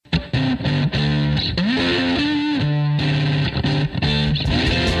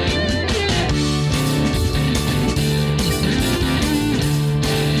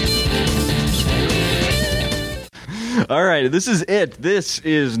right, this is it. This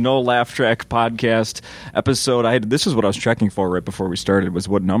is No Laugh Track Podcast episode. This is what I was checking for right before we started, was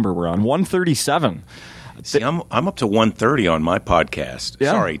what number we're on. 137. See, I'm up to 130 on my podcast.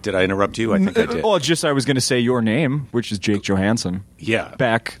 Yeah. Sorry, did I interrupt you? I think I did. Well, I was going to say your name, which is Jake Johansson. Yeah.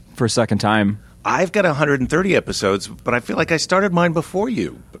 Back for a second time. I've got 130 episodes, but I feel like I started mine before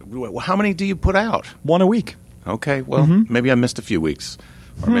you. How many do you put out? One a week. Okay, well, maybe I missed a few weeks.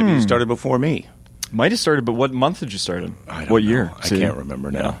 Or maybe you started before me. Might have started, but what month did you start in? I don't what know. year? I can't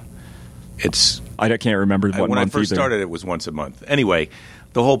remember now. I can't remember what month when I first either. started, it was once a month. Anyway,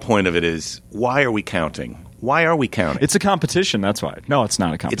 the whole point of it is, why are we counting? Why are we counting? It's a competition, that's why. No, it's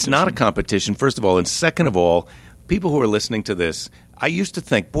not a competition. It's not a competition, first of all. And second of all, people who are listening to this, I used to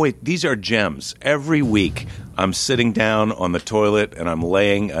think, boy, these are gems. Every week, I'm sitting down on the toilet and I'm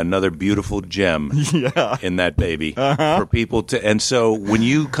laying another beautiful gem in that baby for people to. And so when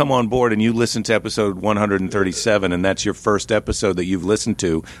you come on board and you listen to episode 137, and that's your first episode that you've listened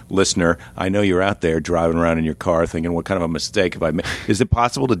to, listener, I know you're out there driving around in your car thinking, what kind of a mistake have I made? Is it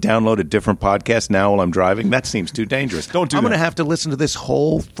possible to download a different podcast now while I'm driving? That seems too dangerous. Don't do that. I'm going to have to listen to this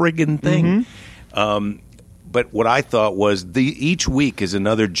whole friggin' thing. But what I thought was each week is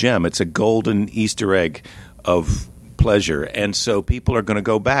another gem. It's a golden Easter egg of pleasure. And so people are going to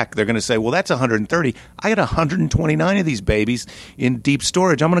go back. They're going to say, well, that's 130. I had 129 of these babies in deep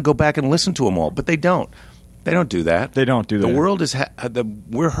storage. I'm going to go back and listen to them all. But they don't. They don't do that. They don't do that. The world is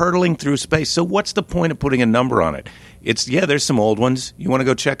we're hurtling through space. So what's the point of putting a number on it? There's some old ones. You want to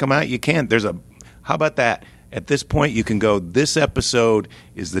go check them out? You can. How about that? At this point, you can go, this episode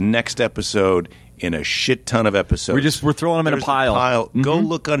is the next episode in a shit ton of episodes. We're throwing them in a pile. Go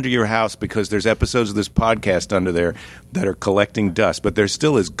look under your house because there's episodes of this podcast under there that are collecting dust, but they're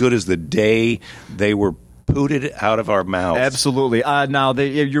still as good as the day they were pooted out of our mouths. Absolutely. Now,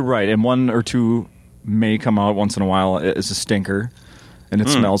 you're right, and one or two may come out once in a while as a stinker, and it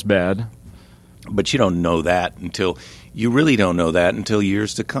smells bad. But you don't know that you really don't know that until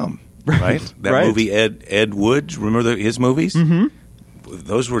years to come, right? That right. movie, Ed Wood, remember his movies? Mm-hmm.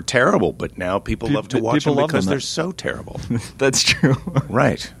 Those were terrible, but now people love to watch them because they're so terrible. That's true.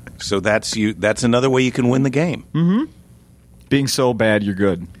 Right. So that's another way you can win the game. Mm-hmm. Being so bad, you're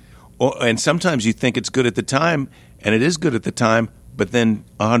good. And sometimes you think it's good at the time, and it is good at the time, but then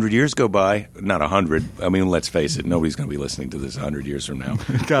 100 years go by. Not 100. I mean, let's face it. Nobody's going to be listening to this 100 years from now.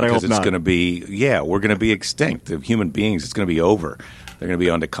 God, I hope it's not. Going to be, we're going to be extinct. The human beings, it's going to be over. They're going to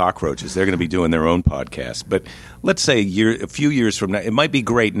be on to cockroaches. They're going to be doing their own podcast. But let's say a few years from now, it might be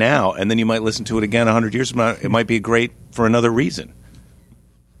great now, and then you might listen to it again 100 years from now. It might be great for another reason.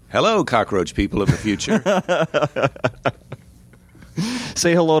 Hello, cockroach people of the future.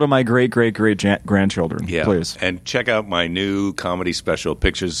 Say hello to my great-great-great-grandchildren, please. And check out my new comedy special,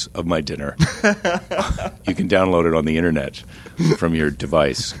 Pictures of My Dinner. You can download it on the internet from your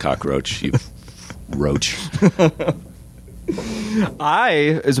device, cockroach, you roach.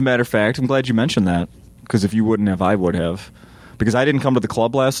 As a matter of fact, I'm glad you mentioned that, because if you wouldn't have, I would have. Because I didn't come to the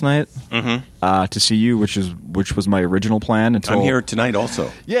club last night to see you, which was my original plan. I'm here tonight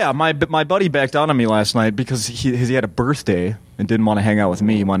also. Yeah, my buddy backed out on me last night because he had a birthday and didn't want to hang out with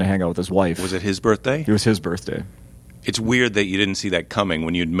me. He wanted to hang out with his wife. Was it his birthday? It was his birthday. It's weird that you didn't see that coming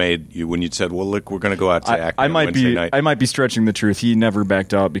when you'd said, "Well, look, we're going to go out to Acme on Wednesday night." I might be stretching the truth. He never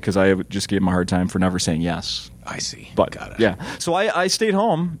backed out because I just gave him a hard time for never saying yes. I see. But got it. Yeah, so I stayed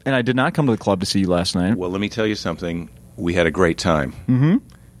home and I did not come to the club to see you last night. Well, let me tell you something. We had a great time. Mm-hmm.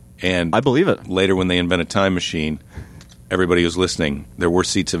 And I believe it. Later, when they invent a time machine, everybody who's listening, there were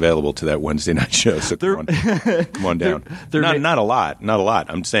seats available to that Wednesday night show. So come on down. Not a lot.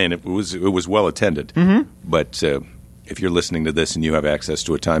 I'm saying it was well attended. Mm-hmm. But if you're listening to this and you have access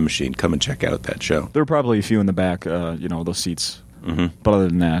to a time machine, come and check out that show. There were probably a few in the back, those seats. Mm-hmm. But other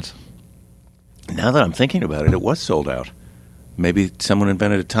than that, now that I'm thinking about it, it was sold out. Maybe someone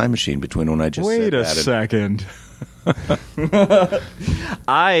invented a time machine between when I just said that. Wait a second.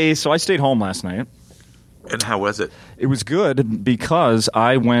 I stayed home last night. And how was it? It was good because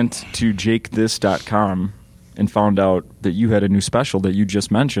I went to jakethis.com and found out that you had a new special that you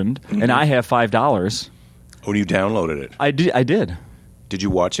just mentioned, and I have $5. Oh, you downloaded it? I did. Did you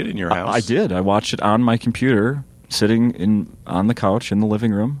watch it in your house? I did. I watched it on my computer, sitting on the couch in the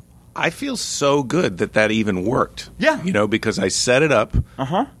living room. I feel so good that even worked. Yeah. Because I set it up.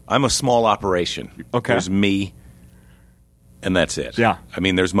 Uh-huh. I'm a small operation. Okay. There's me, and that's it. Yeah. I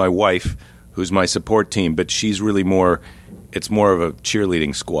mean, there's my wife, who's my support team, but she's really it's more of a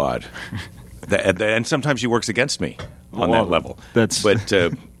cheerleading squad. And sometimes she works against me on that level. But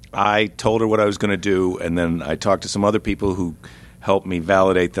I told her what I was going to do, and then I talked to some other people who helped me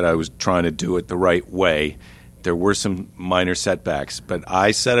validate that I was trying to do it the right way. There were some minor setbacks, but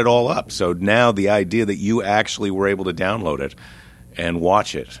I set it all up. So now the idea that you actually were able to download it and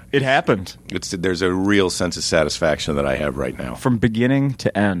watch it, It happened there's a real sense of satisfaction that I have right now. from beginning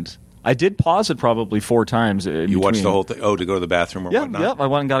to end. I did pause it probably 4 times. You watched the whole thing? Oh, to go to the bathroom or Yeah, whatnot? yeah. I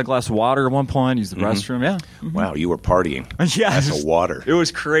went and got a glass of water at one point, used the restroom, yeah. Wow, you were partying. Yeah. That's a water. It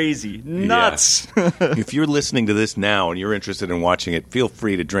was crazy. Nuts. If you're listening to this now and you're interested in watching it, feel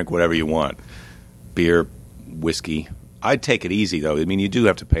free to drink whatever you want. Beer, whiskey. I'd take it easy, though. I mean, you do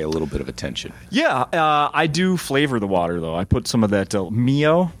have to pay a little bit of attention. Yeah, I do flavor the water, though. I put some of that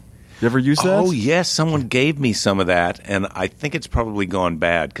Mio. You ever use that? Oh, yes. Someone gave me some of that, and I think it's probably gone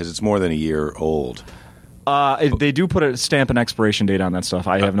bad because it's more than a year old. They do put a stamp and expiration date on that stuff.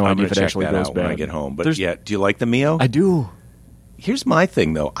 I have no I'm idea gonna if it check actually that goes out bad. when I get home. But There's- yeah, do you like the Mio? I do. Here's my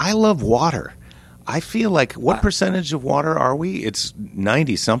thing, though. I love water. I feel like, what percentage of water are we? It's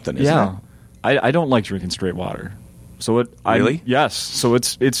 90-something, isn't Yeah. it? I don't like drinking straight water. So it Really? yes. So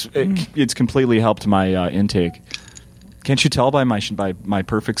it's completely helped my intake. Can't you tell by my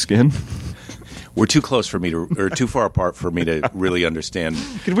perfect skin? We're too close for me to, or too far apart for me to really understand.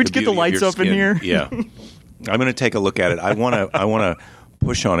 Can we get the beauty of lights your up in skin. here? Yeah, I'm going to take a look at it. I want to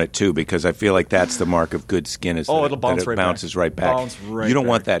push on it too because I feel like that's the mark of good skin. Is that It'll bounce it right back. bounces right back. Bounce right you don't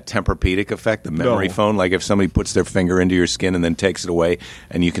want back. that Tempur-Pedic effect, the memory No. foam. Like if somebody puts their finger into your skin and then takes it away,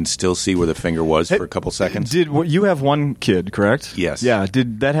 and you can still see where the finger was for a couple seconds. You have one kid, correct? Yes. Yeah.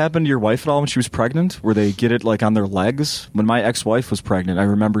 Did that happen to your wife at all when she was pregnant? Where they get it like on their legs? When my ex-wife was pregnant, I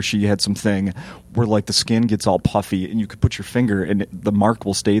remember she had some thing where like the skin gets all puffy, and you could put your finger and the mark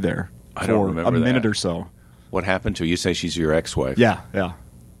will stay there I for don't remember a minute that. or so. What happened to her? You? Say she's your ex-wife. Yeah, yeah.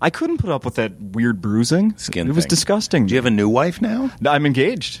 I couldn't put up with that weird bruising. Skin It was thing. disgusting. Do you have a new wife now? No, I'm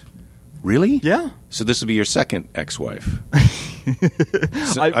engaged. Really? Yeah. So this will be your second ex-wife.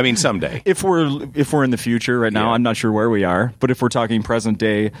 I mean, someday. If we're in the future right now, Yeah. I'm not sure where we are. But if we're talking present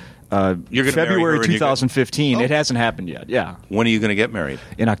day, You're gonna marry her February and you're gonna- 2015, Oh. it hasn't happened yet. Yeah, When are you going to get married?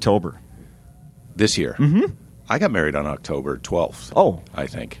 in October. This year? Mm-hmm. I got married on October 12th. Oh, I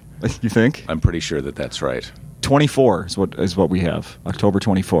think. you think? I'm pretty sure that that's right. 24 is what we have. October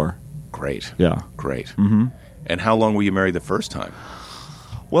 24. Great. Yeah. Great. Mm-hmm. And how long were you married the first time?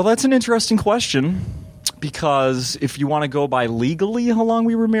 Well, that's an interesting question because if you want to go by legally how long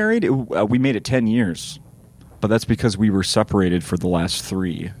we were married, we made it 10 years. But that's because we were separated for the last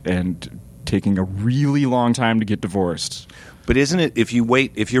 3 and taking a really long time to get divorced. But isn't it, if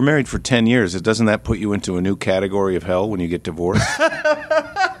you're married for 10 years, doesn't that put you into a new category of hell when you get divorced?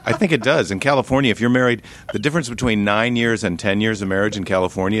 I think it does. In California, if you're married, the difference between 9 years and 10 years of marriage in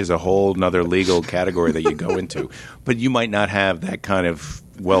California is a whole nother legal category that you go into. But you might not have that kind of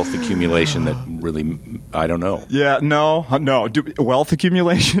wealth accumulation that really, I don't know. Yeah, no. Wealth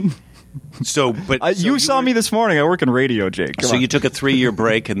accumulation? So, but You saw me this morning. I work in radio, Jake. Come So on. you took a 3-year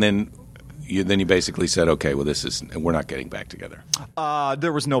break, and then you basically said, "Okay, well, we're not getting back together."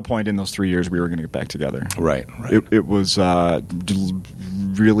 There was no point in those 3 years we were going to get back together. Right. It was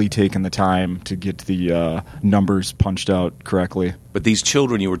really taking the time to get the numbers punched out correctly. But these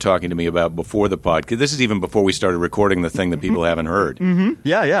children you were talking to me about before the podcast, this is even before we started recording the thing that people haven't heard. Mm-hmm.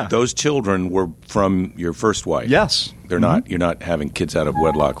 Yeah. Those children were from your first wife. Yes. They're not. You're not having kids out of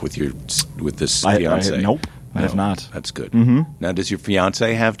wedlock with this fiance. Nope. I have not. That's good. Mm-hmm. Now, does your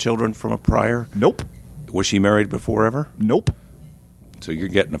fiance have children from a prior? Nope. Was she married before ever? Nope. So you're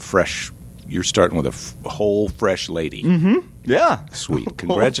getting you're starting with a whole fresh lady. Mm-hmm. Yeah. Sweet.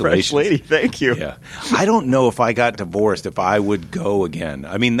 Congratulations. Fresh lady. Thank you. Yeah. I don't know if I got divorced if I would go again.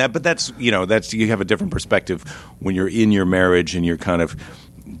 I mean that's you have a different perspective when you're in your marriage and you're kind of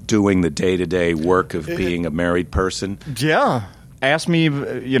doing the day-to-day work of being a married person. Yeah. Ask me,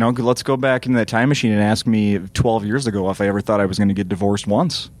 let's go back in that time machine and ask me 12 years ago if I ever thought I was going to get divorced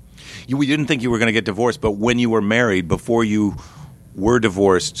once. We didn't think you were going to get divorced, but when you were married, before you were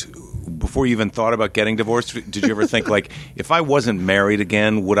divorced, before you even thought about getting divorced, did you ever think, like, if I wasn't married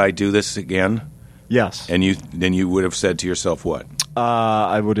again, would I do this again? Yes. And then you would have said to yourself what?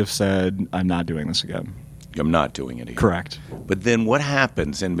 I would have said, I'm not doing this again. I'm not doing it again. Correct. But then what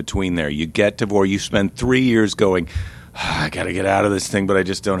happens in between there? You get divorced. You spend 3 years going, I got to get out of this thing, but I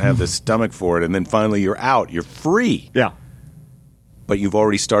just don't have the stomach for it. And then finally you're out. You're free. Yeah. But you've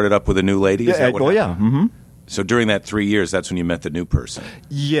already started up with a new lady? Is that what happened? yeah. Mm-hmm. So during that 3 years, that's when you met the new person.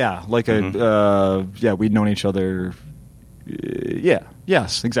 Yeah. Like we'd known each other. Yeah.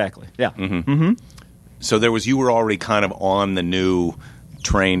 Yes, exactly. Yeah. Mm-hmm. Mm-hmm. So you were already kind of on the new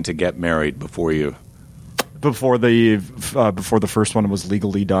train to get married before you... Before the first one was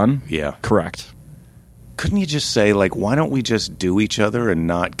legally done? Yeah.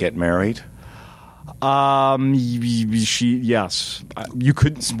 Yes,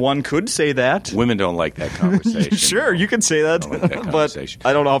 one could say that. Women don't like that conversation. Sure, you could say that, I don't like that but conversation.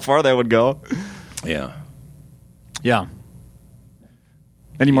 I don't know how far that would go. Yeah. Yeah.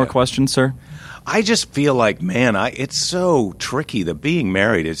 Any more questions, sir? I just feel like, man, it's so tricky that being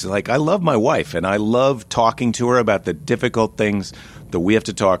married is like, I love my wife and I love talking to her about the difficult things that we have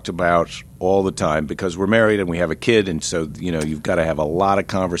to talk about all the time because we're married and we have a kid. And so, you've got to have a lot of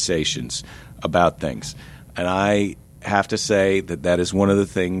conversations about things. And I have to say that is one of the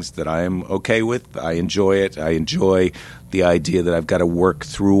things that I am okay with. I enjoy it. I enjoy the idea that I've got to work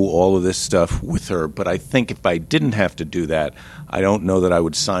through all of this stuff with her. But I think if I didn't have to do that, I don't know that I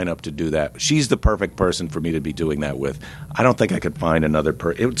would sign up to do that. She's the perfect person for me to be doing that with. I don't think I could find another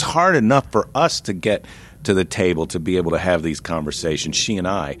person. It's hard enough for us to get to the table to be able to have these conversations, she and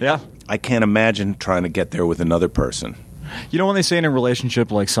I. Yeah. I can't imagine trying to get there with another person. You know when they say in a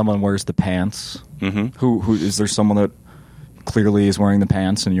relationship, like someone wears the pants? Mm-hmm. Who is there someone that clearly is wearing the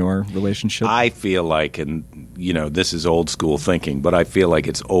pants in your relationship? I feel like, and this is old school thinking, but I feel like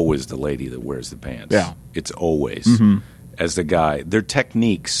it's always the lady that wears the pants. Yeah. It's always. Mm-hmm. As the guy. Their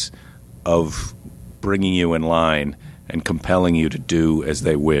techniques of bringing you in line and compelling you to do as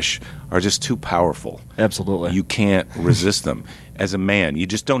they wish are just too powerful. Absolutely. You can't resist them. As a man, you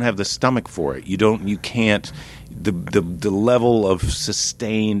just don't have the stomach for it. You can't. The level of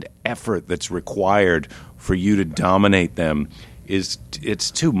sustained effort that's required for you to dominate them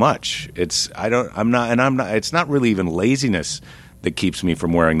it's too much. It's not really even laziness that keeps me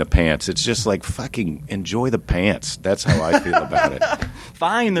from wearing the pants. It's just like, fucking enjoy the pants. That's how I feel about it.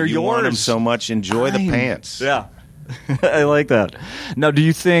 Fine, they're you yours. Want them so much, enjoy the pants. Yeah. I like that. Now, do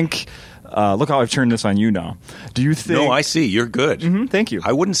you think look how I've turned this on you now. Do you think... No, I see. You're good. Mm-hmm, thank you.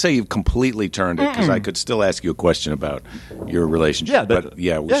 I wouldn't say you've completely turned it because I could still ask you a question about your relationship.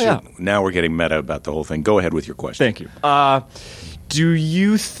 Yeah, but now we're getting meta about the whole thing. Go ahead with your question. Thank you. Do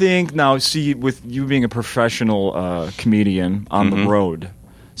you think... Now, see, with you being a professional comedian on the road,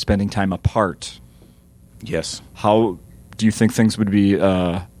 spending time apart... Yes. How do you think things would be...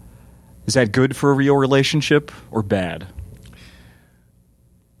 is that good for a real relationship or bad?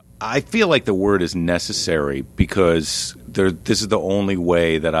 I feel like the word is necessary because this is the only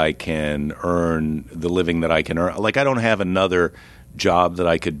way that I can earn the living that I can earn. Like, I don't have another job that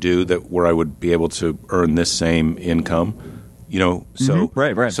I could do where I would be able to earn this same income, So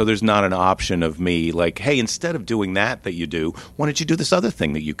right. So there's not an option of me like, hey, instead of doing that you do, why don't you do this other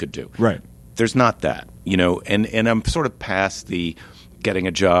thing that you could do? Right. There's not that, and I'm sort of past the getting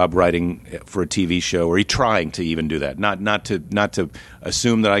a job writing for a TV show or trying to even do that. Not to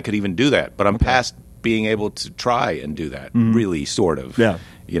assume that I could even do that, but I'm past being able to try and do that, really, sort of. Yeah.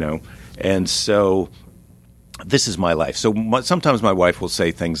 And so this is my life. So sometimes my wife will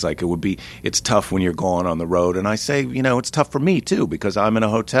say things like, it's tough when you're gone on the road. And I say, it's tough for me too because I'm in a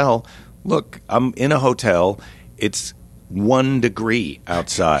hotel. Look, I'm in a hotel. It's 1 degree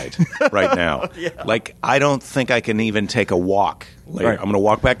outside right now. Yeah. Like, I don't think I can even take a walk later. Right. I'm going to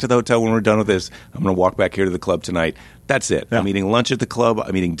walk back to the hotel when we're done with this. I'm going to walk back here to the club tonight. That's it. Yeah. I'm eating lunch at the club.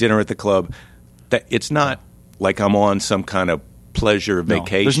 I'm eating dinner at the club. It's not like I'm on some kind of pleasure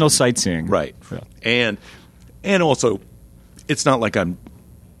vacation. There's no sightseeing. Right. Yeah. And also, it's not like I'm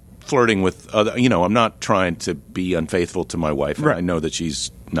flirting with other, I'm not trying to be unfaithful to my wife. Right. I know that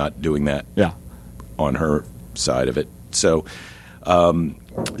she's not doing that on her side of it. So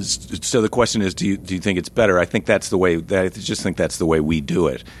the question is, do you think it's better? I think that's the way. I just think that's the way we do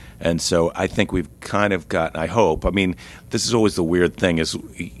it, and so I think we've kind of got. I hope. I mean, this is always the weird thing: is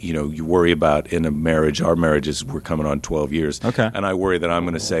you worry about in a marriage. Our marriages we're coming on 12 years, and I worry that I'm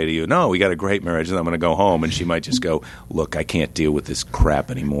going to say to you, "No, we got a great marriage," and I'm going to go home, and she might just go, "Look, I can't deal with this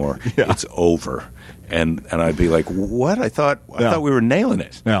crap anymore. Yeah. It's over." And I'd be like, "What? I thought we were nailing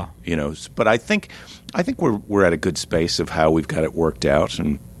it." Yeah. But I think we're at a good space of how we've got it worked out,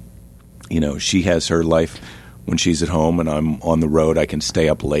 and she has her life when she's at home, and I'm on the road. I can stay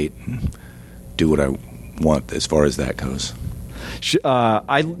up late and do what I want as far as that goes.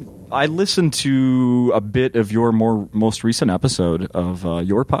 I listened to a bit of your most recent episode of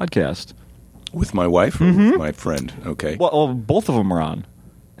your podcast with my wife or with my friend. Okay. Well, both of them are on.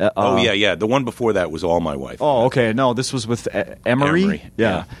 Yeah. The one before that was all my wife. Oh, okay. No, this was with Emery.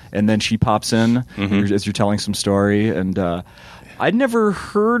 Yeah. And then she pops in as you're telling some story. And I'd never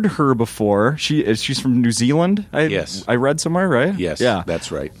heard her before. She's from New Zealand. Yes. I read somewhere, right? Yes. Yeah.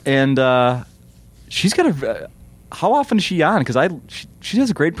 That's right. And she's got how often is she on? Because she has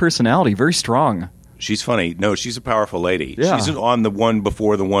a great personality, very strong. She's funny. No, she's a powerful lady. Yeah. She's on the one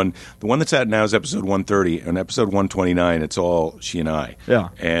before the one. The one that's out now is episode 130. And episode 129, it's all she and I. Yeah.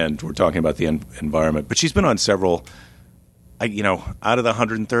 And we're talking about the environment. But she's been on several, out of the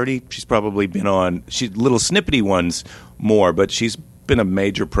 130, she's probably been on little snippety ones more, but she's been a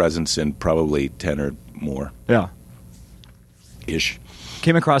major presence in probably 10 or more. Yeah. Ish.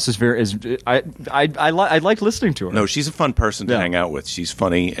 Came across as I like listening to her. No, she's a fun person to hang out with. She's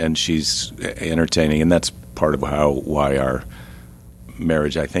funny and she's entertaining, and that's part of why our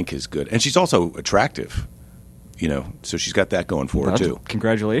marriage, I think, is good. And she's also attractive, so she's got that going for her too.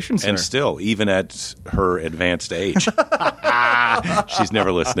 Congratulations, and sir. Still, even at her advanced age, she's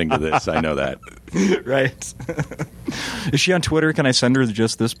never listening to this. I know that. Right? Is she on Twitter? Can I send her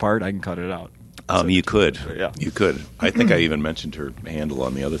just this part? I can cut it out. You could. Yeah. You could. I think I even mentioned her handle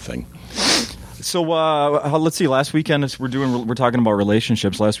on the other thing. So let's see. Last weekend we're talking about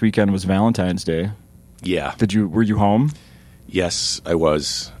relationships. Last weekend was Valentine's Day. Yeah. Were you home? Yes, I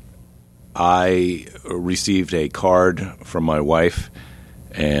was. I received a card from my wife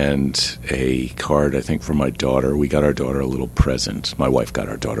and a card, I think, from my daughter. We got our daughter a little present. My wife got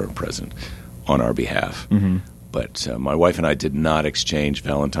our daughter a present on our behalf. Mm-hmm. But my wife and I did not exchange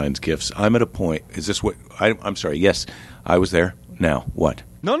Valentine's gifts. I'm at a point. Is this what? I'm sorry. Yes, I was there. Now, what?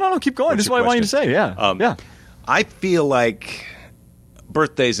 No. Keep going. This is what I want you to say. Yeah. Yeah. I feel like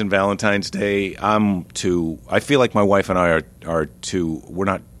birthdays and Valentine's Day, I feel like my wife and I are too. We're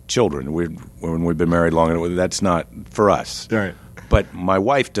not children. When we've been married long enough, that's not for us. All right. But my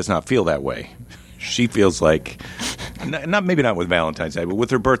wife does not feel that way. She feels like, maybe not with Valentine's Day, but with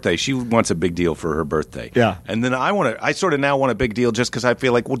her birthday, she wants a big deal for her birthday. Yeah. And then I sort of now want a big deal just because I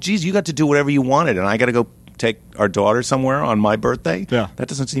feel like, well, geez, you got to do whatever you wanted, and I got to go take our daughter somewhere on my birthday? Yeah. That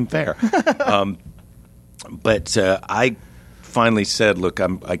doesn't seem fair. But I finally said, look,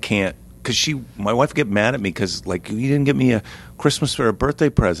 I can't, because my wife would get mad at me because, like, you didn't get me a Christmas or a birthday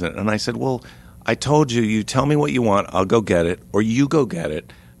present. And I said, well, I told you tell me what you want, I'll go get it, or you go get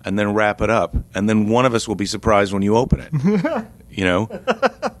it, and then wrap it up, and then one of us will be surprised when you open it.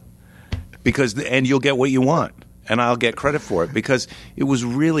 And you'll get what you want, and I'll get credit for it, because it was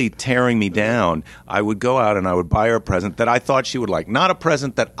really tearing me down. I would go out and I would buy her a present that I thought she would like, not a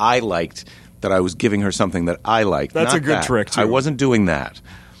present that I liked, that I was giving her something that I liked. That's not a good that. trick, too. I wasn't doing that.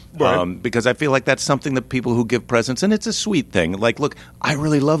 Right. Because I feel like that's something that people who give presents, and it's a sweet thing. Like, look, I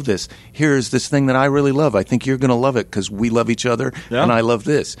really love this. Here's this thing that I really love. I think you're going to love it because we love each other, and I love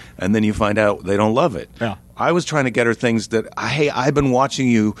this. And then you find out they don't love it. Yeah. I was trying to get her things that, hey, I've been watching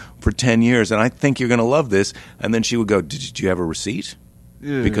you for 10 years, and I think you're going to love this. And then she would go, did you have a receipt?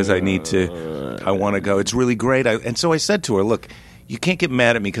 Because I want to go. It's really great. And so I said to her, look, you can't get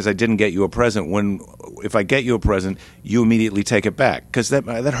mad at me because I didn't get you a present when if I get you a present, you immediately take it back because that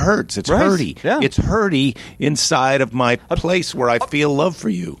hurts. It's right. hurty. Yeah. It's hurty inside of my place where I feel love for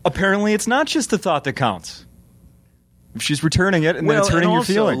you. Apparently, it's not just the thought that counts. If she's returning it, and then it's hurting your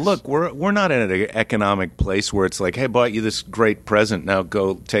feelings. Look, we're not in an economic place where it's like, hey, I bought you this great present. Now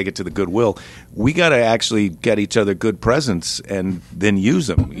go take it to the Goodwill. We got to actually get each other good presents and then use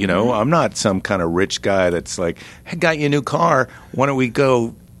them. I'm not some kind of rich guy that's like, hey, got you a new car. Why don't we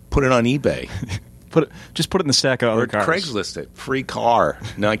go put it on eBay? Just put it in the stack of other cars. Craigslist it. Free car.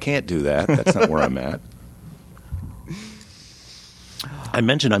 No, I can't do that. That's not where I'm at. I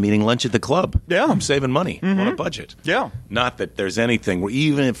mentioned I'm eating lunch at the club. Yeah. I'm saving money on a budget. Yeah. Not that there's anything where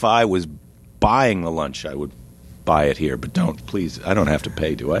even if I was buying the lunch, I would buy it here. But please, I don't have to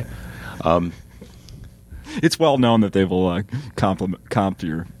pay, do I? It's well known that they will comp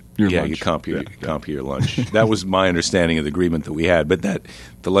your yeah, lunch. you comp your lunch. That was my understanding of the agreement that we had. But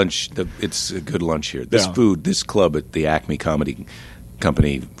the lunch, it's a good lunch here. This food, this club at the Acme Comedy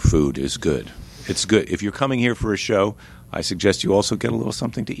Company food is good. It's good. If you're coming here for a show, I suggest you also get a little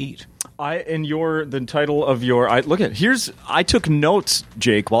something to eat. The title of your I took notes,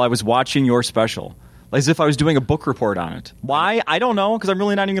 Jake, while I was watching your special, as if I was doing a book report on it. Why? I don't know, because I'm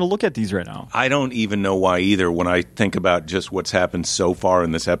really not even going to look at these right now. I don't even know why either. When I think about just what's happened so far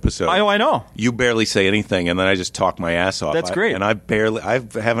in this episode, I know you barely say anything, and then I just talk my ass off. That's great. And I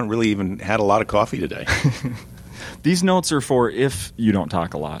haven't really even had a lot of coffee today. These notes are for if you don't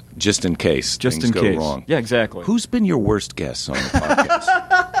talk a lot. Just in case things go wrong. Yeah, exactly. Who's been your worst guest on the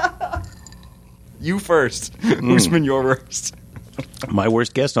podcast? You first. Who's been your worst? My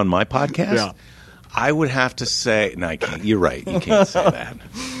worst guest on my podcast? Yeah. I would have to say... No, I can't. You're right. You can't say that.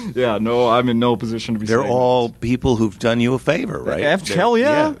 Yeah, no, I'm in no position to be They're saying all people who've done you a favor, right? Hell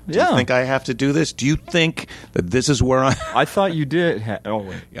yeah. Do you think I have to do this? Do you think that this is where I thought you did. Oh,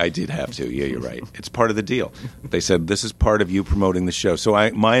 wait. I did have to. Yeah, you're right. It's part of the deal. They said this is part of you promoting the show.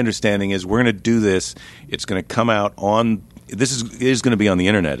 So my understanding is we're going to do this. It's going to come out on. This is going to be on the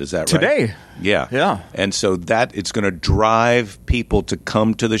internet. Is that right? Today. Yeah. Yeah. And so that it's going to drive people to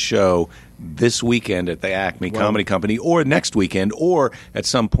come to the show this weekend at the Acme Comedy Company, or next weekend, or at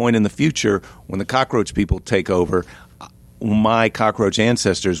some point in the future when the Cockroach people take over. My cockroach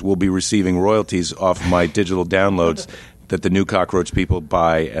ancestors will be receiving royalties off my digital downloads that the new cockroach people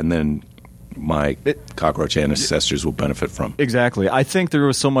buy, and then my cockroach ancestors will benefit from. Exactly. I think there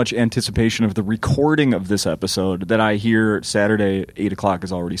was so much anticipation of the recording of this episode that I hear Saturday 8 o'clock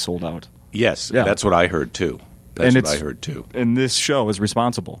is already sold out. Yes, Yeah. that's what I heard too. And this show is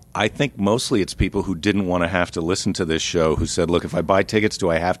responsible. I think mostly it's people who didn't want to have to listen to this show who said, look, if I buy tickets,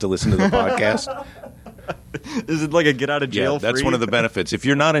 do I have to listen to the podcast? Is it like a get out of jail free? That's free? one of the benefits. If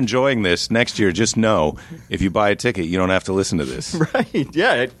you're not enjoying this next year, just know if you buy a ticket, you don't have to listen to this. Right.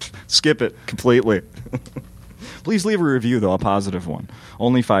 Yeah. Skip it completely. Please leave a review, though, a positive one.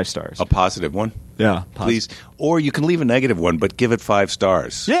 Only 5 stars. A positive one? Yeah. Please. Or you can leave a negative one, but give it 5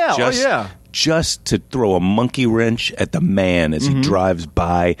 stars. Yeah. Just to throw a monkey wrench at the man as he drives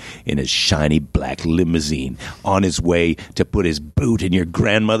by in his shiny black limousine on his way to put his boot in your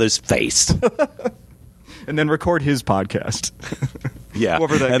grandmother's face. And then record his podcast. Yeah.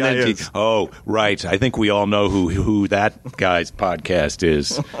 Whoever that guy is. Oh, right. I think we all know who that guy's podcast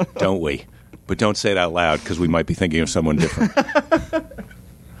is, don't we? But don't say it out loud because we might be thinking of someone different.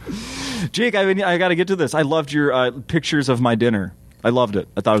 Jake, I got to get to this. I loved your pictures of my dinner. I loved it.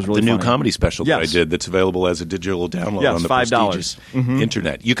 I thought it was really funny. The new comedy special that I did that's available as a digital download on the $5. prestigious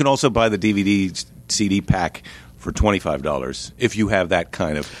internet. You can also buy the DVD CD pack for $25 if you have that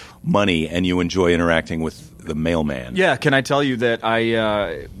kind of money and you enjoy interacting with the mailman. Yeah, can I tell you that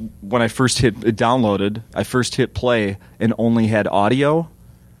when I first hit play and only had audio.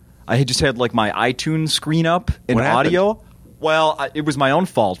 I had just had like my iTunes screen up in audio. Well, it was my own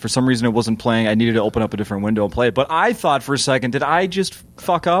fault. For some reason, it wasn't playing. I needed to open up a different window and play it. But I thought for a second, did I just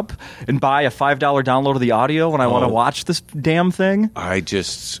fuck up and buy a $5 download of the audio when I want to watch this damn thing? I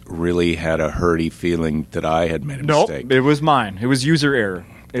just really had a hurty feeling that I had made a mistake. Nope, it was mine. It was user error.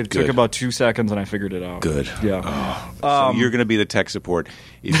 It took about 2 seconds, and I figured it out. Good. Yeah. So you're going to be the tech support.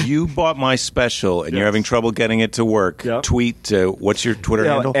 If you bought my special and you're having trouble getting it to work, tweet, what's your Twitter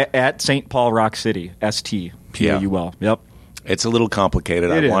handle? At St. Paul Rock City, STPAUL. Yep. It's a little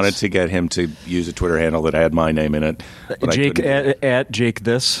complicated. I wanted to get him to use a Twitter handle that had my name in it. But Jake at Jake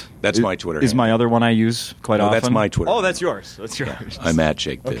this. That's my Twitter handle. Is my other one I use quite often. That's my Twitter. Oh, that's yours. That's yours. I'm at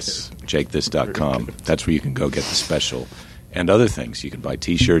Jake this. Okay. JakeThis.com. That's where you can go get the special and other things. You can buy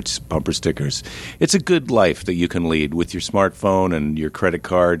T-shirts, bumper stickers. It's a good life that you can lead with your smartphone and your credit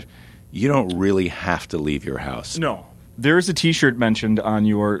card. You don't really have to leave your house. No. There is a T-shirt mentioned on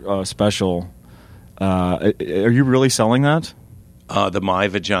your special. Are you really selling that? The My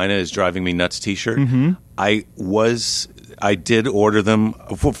Vagina is Driving Me Nuts T-shirt. Mm-hmm. I did order them.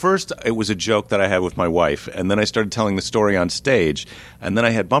 Well, first, it was a joke that I had with my wife, and then I started telling the story on stage, and then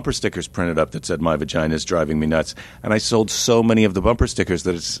I had bumper stickers printed up that said, "My vagina is driving me nuts," and I sold so many of the bumper stickers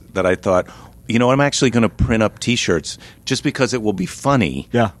that I thought, you know, I'm actually going to print up T-shirts just because it will be funny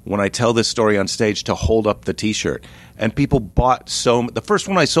when I tell this story on stage to hold up the T-shirt. And people bought the first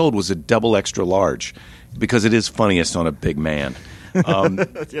one I sold was a double extra large because it is funniest on a big man.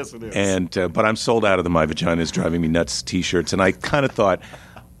 Yes, it is. But I'm sold out of the My Vagina is Driving Me Nuts T-shirts, and I kind of thought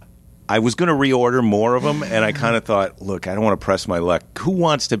I was going to reorder more of them, and I kind of thought, look, I don't want to press my luck. Who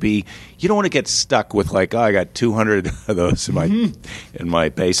wants to be? You don't want to get stuck with like, I got 200 of those in my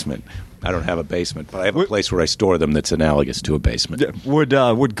basement. I don't have a basement, but I have a place where I store them that's analogous to a basement.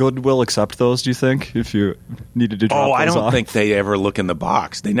 Would Goodwill accept those, do you think, if you needed to drop those off? I don't think they ever look in the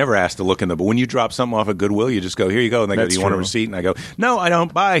box. They never ask to look in the box. When you drop something off at Goodwill, you just go, here you go. And they go, do you want a receipt? And I go, no, I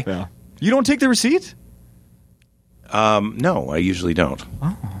don't. Bye. Yeah. You don't take the receipt? No, I usually don't.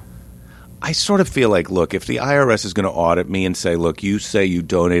 Oh. I sort of feel like, look, if the IRS is going to audit me and say, look, you say you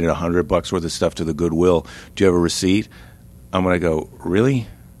donated $100 worth of stuff to the Goodwill. Do you have a receipt? I'm going to go, really?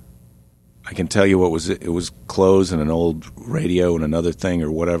 I can tell you what was it. It was clothes and an old radio and another thing or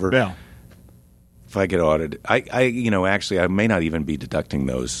whatever. Yeah. If I get audited, actually, I may not even be deducting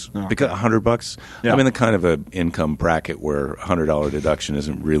those because $100. Yeah. I'm in the kind of an income bracket where $100 deduction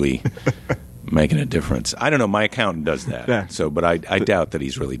isn't really making a difference. I don't know. My accountant does that. Yeah. But I doubt that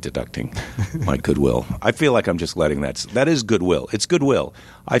he's really deducting my Goodwill. I feel like I'm just letting that is Goodwill. It's Goodwill.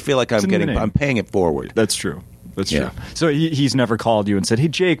 I feel like I'm paying it forward. That's true. That's Yeah. true. So he's never called you and said, "Hey,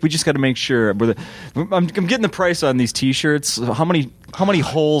 Jake, we just got to make sure. I'm getting the price on these T-shirts. How many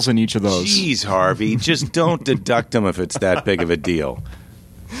holes in each of those?" Jeez, Harvey, just don't deduct them if it's that big of a deal.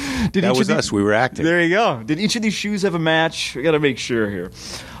 Did That each was of us. We were acting. There you go. Did each of these shoes have a match? We got to make sure here.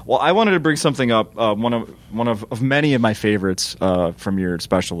 Well, I wanted to bring something up. One of many of my favorites from your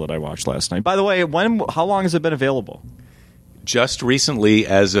special that I watched last night. By the way, how long has it been available? Just recently,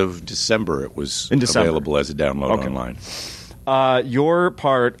 as of December, it was In December. available as a download Okay. online. Your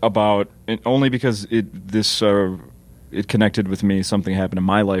part about only because it connected with me. Something happened in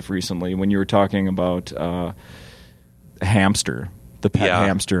my life recently when you were talking about a hamster, the pet Yeah.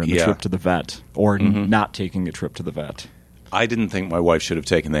 hamster, and the Yeah. trip to the vet, or not taking a trip to the vet. I didn't think my wife should have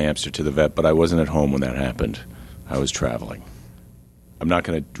taken the hamster to the vet, but I wasn't at home when that happened. I was traveling. I'm not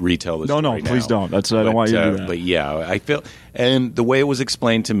going to retell this. No, story please now. don't. I don't want you to do that. But yeah, I feel, and the way it was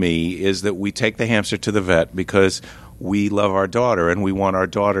explained to me is that we take the hamster to the vet because we love our daughter, and we want our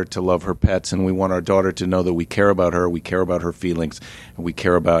daughter to love her pets, and we want our daughter to know that we care about her, we care about her feelings, and we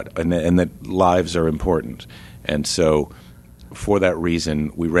care about, and that lives are important. And so, for that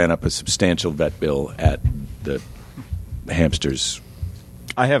reason, we ran up a substantial vet bill at the hamsters.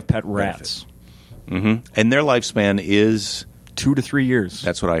 I have pet rats. And their lifespan is, 2 to 3 years.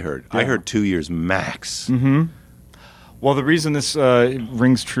 that's what I heard. I Yeah. heard 2 years max. Well, the reason this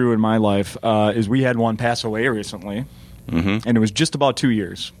rings true in my life is we had one pass away recently, and it was just about 2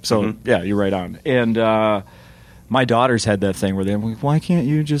 years. So, yeah, you're right on. And my daughters had that thing where they're like, why can't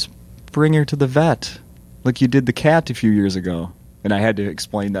you just bring her to the vet like you did the cat a few years ago? And I had to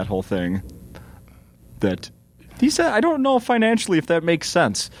explain that whole thing. That he said, I don't know financially if that makes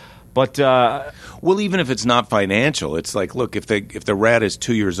sense. But Well, even if it's not financial, it's like, look, if the rat is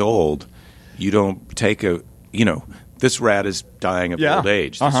 2 years old, you don't take this rat is dying of Yeah. old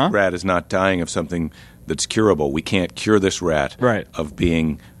age. This rat is not dying of something that's curable. We can't cure this rat Right. of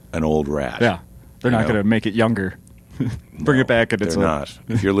being an old rat. yeah, they're You not know? going to make it younger. Bring No, it back, and they're it's not.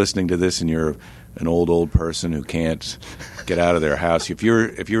 If you're listening to this and you're an old person who can't get out of their house, if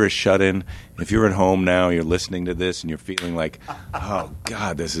you're a shut-in, if you're at home now, you're listening to this and you're feeling like, oh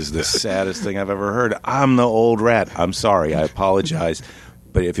God, this is the saddest thing I've ever heard. I'm the old rat. I'm sorry. I apologize.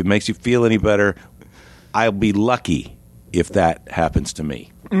 But if it makes you feel any better, I'll be lucky if that happens to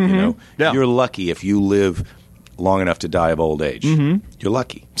me. You know, Yeah. You're lucky if you live long enough to die of old age. You're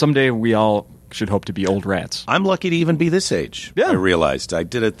lucky. Someday we all should hope to be old rats. I'm lucky to even be this age. Yeah. I realized I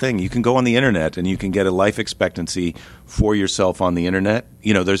did a thing. You can go on the internet and you can get a life expectancy for yourself on the internet.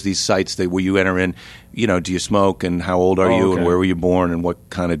 You know, there's these sites where you enter in, do you smoke and how old are you okay. and where were you born and what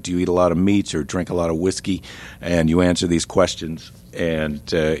kind of, do you eat a lot of meats or drink a lot of whiskey? And you answer these questions and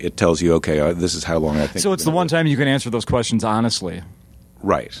it tells you, okay, this is how long I think. So you're it's the gonna one live. time you can answer those questions honestly.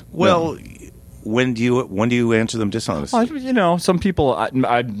 Right. Well, when do you answer them dishonestly? Well, some people,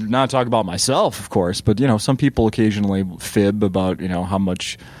 I'd not talk about myself, of course, but, some people occasionally fib about,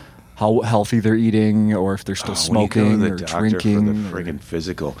 how healthy they're eating or if they're still smoking when you or go to the doctor drinking. for the friggin'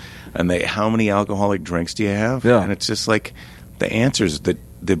 physical, and how many alcoholic drinks do you have? Yeah. And it's just like the answers that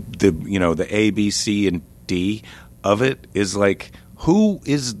the A, B, C, and D of it is like, who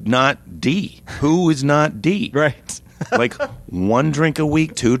is not D? Who is not D? Right. Like 1 drink a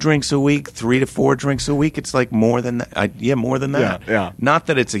week, 2 drinks a week, 3 to 4 drinks a week. It's like more than that. More than that. Yeah. Not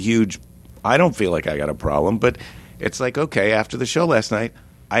that it's a huge. I don't feel like I got a problem, but it's like, okay, after the show last night,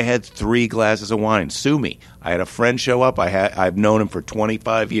 I had 3 glasses of wine. Sue me. I had a friend show up. I've known him for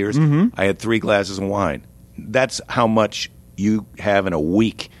 25 years. I had 3 glasses of wine. That's how much you have in a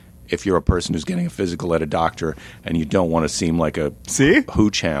week if you're a person who's getting a physical at a doctor and you don't want to seem like a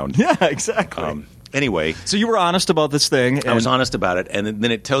hooch hound. Yeah, exactly. Anyway, so you were honest about this thing. And I was honest about it, and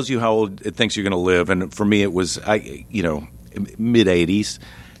then it tells you how old it thinks you're going to live. And for me, it was mid 80s,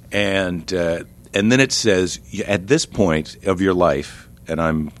 and then it says at this point of your life, and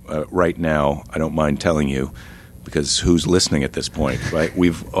I'm right now. I don't mind telling you because who's listening at this point, right?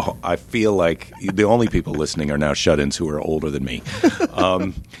 I feel like the only people listening are now shut-ins who are older than me.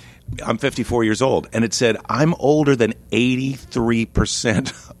 I'm 54 years old, and it said I'm older than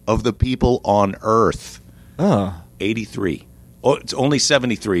 83% of the people on Earth. 83. Oh, it's only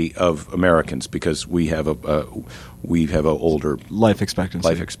 73 of Americans because we have a older life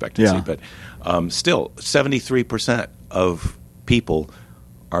expectancy. Yeah. But still, 73% of people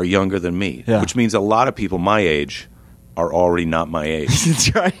are younger than me, Yeah. which means a lot of people my age are already not my age.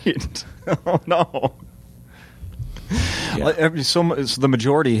 That's right. Oh, no. Yeah. So the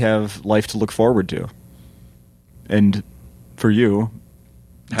majority have life to look forward to. And for you,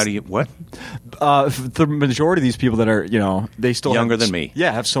 How do you what? The majority of these people that are, they still Younger than me.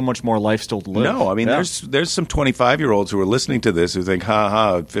 Yeah, have so much more life still to live. No, I mean there's some 25-year-olds who are listening to this who think, ha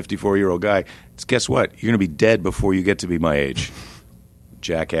ha, 54-year-old guy. Guess what? You're going to be dead before you get to be my age,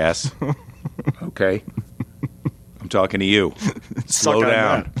 jackass. Okay, I'm talking to you. Slow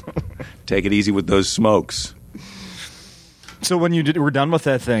down. Take it easy with those smokes. So when you were done with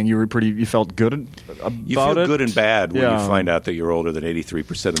that thing, you felt good about it? You feel good and bad when you find out that you're older than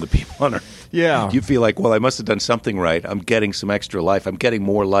 83% of the people on Earth. Yeah. You feel like, well, I must have done something right. I'm getting some extra life. I'm getting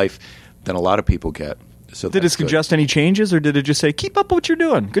more life than a lot of people get. So did it suggest any changes, or did it just say, keep up what you're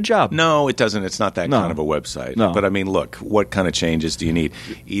doing? Good job. No, it doesn't. It's not that kind of a website. No. But, I mean, look, what kind of changes do you need?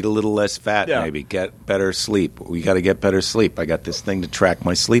 Eat a little less fat, maybe. Get better sleep. We got to get better sleep. I got this thing to track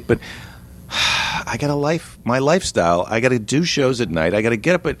my sleep, but I got a life, my lifestyle. I got to do shows at night. I got to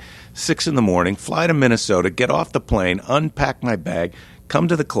get up at 6 in the morning, fly to Minnesota, get off the plane, unpack my bag, come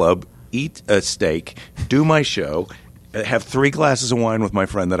to the club, eat a steak, do my show, have 3 glasses of wine with my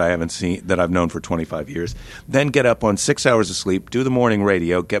friend that I haven't seen, that I've known for 25 years, then get up on 6 hours of sleep, do the morning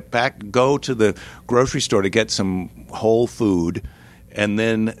radio, get back, go to the grocery store to get some whole food, and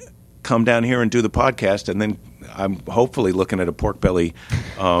then come down here and do the podcast, and then I'm hopefully looking at a pork belly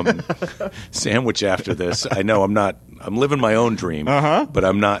sandwich after this. I know I'm living my own dream, but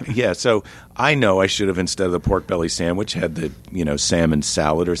I'm not. Yeah, so I know I should have, instead of the pork belly sandwich, had the salmon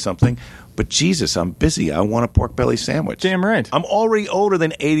salad or something. But Jesus, I'm busy. I want a pork belly sandwich. Damn right. I'm already older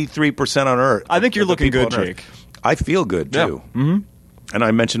than 83% on Earth. I think you're looking good, Jake. I feel good, too. Yeah. Mm-hmm. And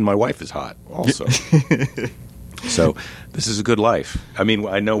I mentioned my wife is hot also. So this is a good life. I mean,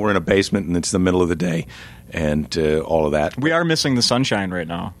 I know we're in a basement and it's the middle of the day and all of that. We are missing the sunshine right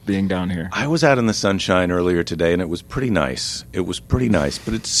now, being down here. I was out in the sunshine earlier today, and it was pretty nice. It was pretty nice,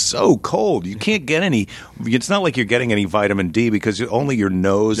 but it's so cold. You can't get any – it's not like you're getting any vitamin D because only your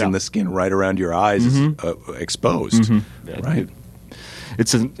nose and the skin right around your eyes is exposed, right?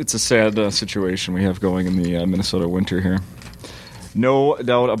 It's a sad situation we have going in the Minnesota winter here. No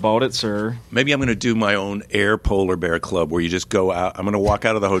doubt about it, sir. Maybe I'm going to do my own Air Polar Bear Club where you just go out. I'm going to walk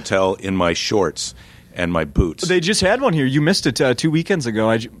out of the hotel in my shorts and my boots. They just had one here. You missed it 2 weekends ago,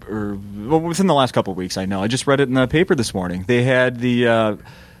 within the last couple of weeks, I know. I just read it in the paper this morning. They had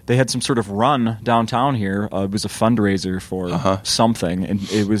they had some sort of run downtown here. It was a fundraiser for something, and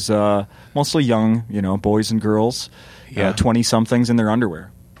it was mostly young, boys and girls, 20-somethings in their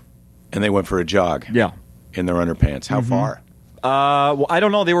underwear. And they went for a jog. Yeah. In their underpants. How far? Well, I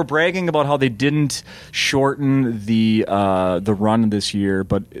don't know. They were bragging about how they didn't shorten the run this year,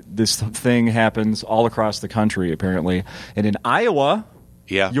 but this thing happens all across the country apparently. And in Iowa,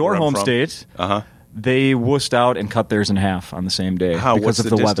 your home state, they wussed out and cut theirs in half on the same day because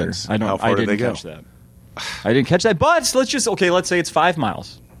of the weather. I didn't catch that. I didn't catch that. But let's say it's 5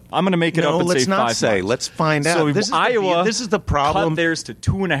 miles. I'm going to make it up and say 5 miles. Let's not say. Let's find out. So Iowa, this is the problem. Cut theirs to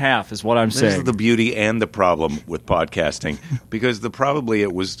 2.5 is what I'm saying. This is the beauty and the problem with podcasting, because probably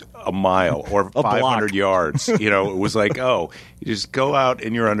it was a mile or 500 yards. It was like, you just go out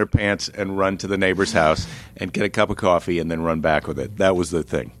in your underpants and run to the neighbor's house and get a cup of coffee and then run back with it. That was the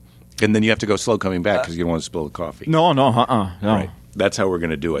thing. And then you have to go slow coming back because you don't want to spill the coffee. No. Right. That's how we're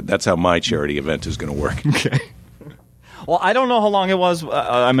going to do it. That's how my charity event is going to work. Okay. Well, I don't know how long it was.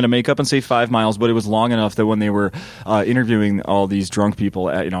 I'm going to make up and say 5 miles, but it was long enough that when they were interviewing all these drunk people,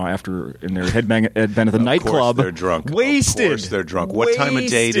 after in their had been at the nightclub, of course they're drunk. Wasted. Of course they're drunk. What time of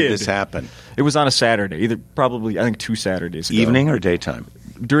day did this happen? It was on a Saturday, probably 2 Saturdays ago. Evening or daytime?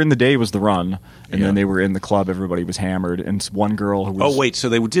 During the day was the run, and then they were in the club. Everybody was hammered, and one girl who was... Oh, wait, so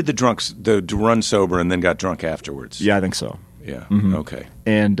they did the run sober and then got drunk afterwards? Yeah, I think so. Yeah, okay.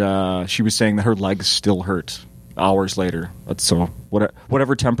 And she was saying that her legs still hurt hours later. So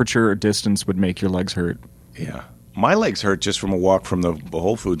whatever temperature or distance would make your legs hurt. Yeah. My legs hurt just from a walk from the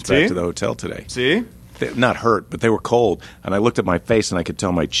Whole Foods back to the hotel today. See? Not hurt, but they were cold. And I looked at my face and I could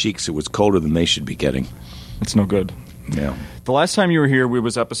tell my cheeks it was colder than they should be getting. It's no good. Yeah. The last time you were here,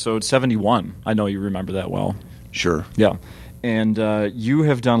 was episode 71. I know you remember that well. Sure. Yeah. And you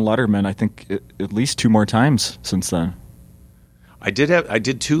have done Letterman, I think, at least 2 more times since then. I did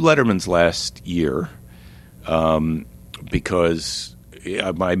 2 Lettermans last year. Because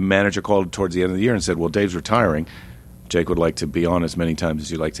my manager called towards the end of the year and said, well, Dave's retiring. Jake would like to be on as many times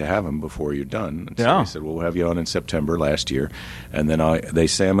as you'd like to have him before you're done. And so I said, well, we'll have you on in September last year. And then they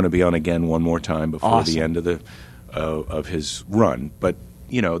say I'm going to be on again one more time before the end of of his run. But,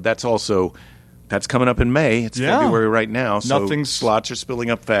 that's coming up in May. It's February right now. So slots are filling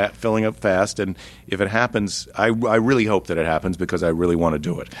up fast. And if it happens, I really hope that it happens because I really want to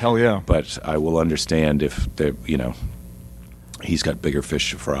do it. Hell yeah. But I will understand if He's got bigger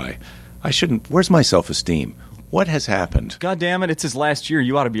fish to fry. I shouldn't. Where's my self-esteem? What has happened? God damn it! It's his last year.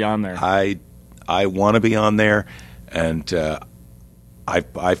 You ought to be on there. I want to be on there, and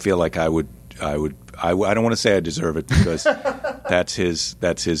I feel like I would. I don't want to say I deserve it because that's his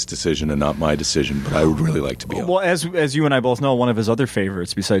decision and not my decision. But I would really like to be on. Well, as you and I both know, one of his other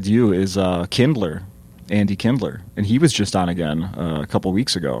favorites besides you is Kindler, Andy Kindler, and he was just on again a couple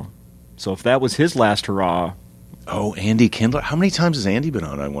weeks ago. So if that was his last hurrah. Oh, Andy Kindler. How many times has Andy been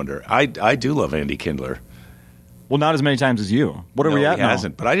on, I wonder? I do love Andy Kindler. Well, not as many times as you. What are we at he now?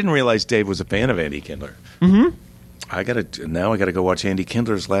 hasn't. But I didn't realize Dave was a fan of Andy Kindler. Mm-hmm. I got to go watch Andy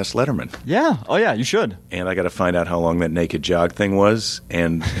Kindler's last Letterman. Yeah. Oh, yeah, you should. And I got to find out how long that naked jog thing was,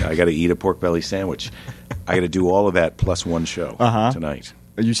 and I got to eat a pork belly sandwich. I got to do all of that plus one show tonight.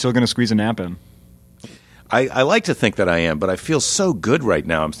 Are you still going to squeeze a nap in? I like to think that I am, but I feel so good right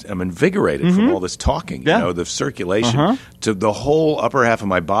now. I'm invigorated from all this talking. Yeah. You know, the circulation to the whole upper half of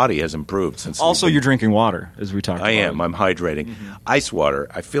my body has improved since. Also, you're drinking water, as we talked about. I am. I'm hydrating. Ice water.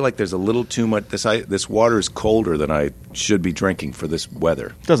 I feel like there's a little too much. This water is colder than I should be drinking for this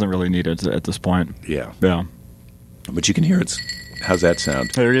weather. Doesn't really need it at this point. Yeah. Yeah. But you can hear it. How's that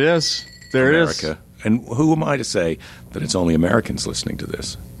sound? There it is. There America. it is. And who am I to say that it's only Americans listening to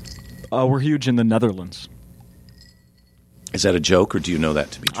this? We're huge in the Netherlands. Is that a joke, or do you know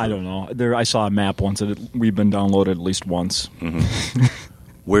that to be true? I don't know. I saw a map once that we've been downloaded at least once.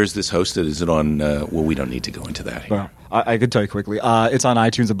 Where's this hosted? Is it on? Well, we don't need to go into that here. Well, I could tell you quickly. It's on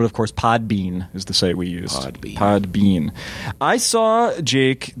iTunes, but of course, Podbean is the site we used. Podbean. I saw,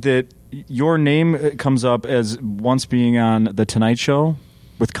 Jake, that your name comes up as once being on The Tonight Show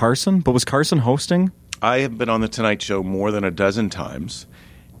with Carson, but was Carson hosting? I have been on The Tonight Show more than a dozen times.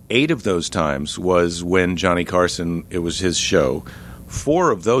 8 of those times was when Johnny Carson, it was his show.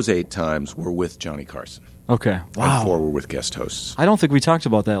 4 of those 8 times were with Johnny Carson. Okay. Wow. And 4 were with guest hosts. I don't think we talked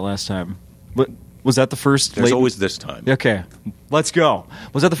about that last time. But was that the first There's always this time. Okay. Let's go.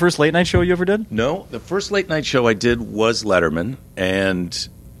 Was that the first late night show you ever did? No. The first late night show I did was Letterman, and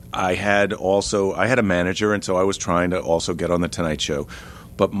I had a manager, and so I was trying to also get on The Tonight Show.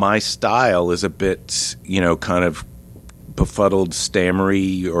 But my style is a bit, kind of befuddled,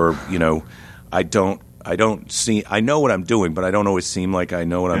 stammery, or I know what I'm doing, but I don't always seem like I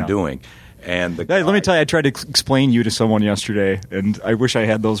know what I'm doing. And let me tell you, I tried to explain you to someone yesterday, and I wish I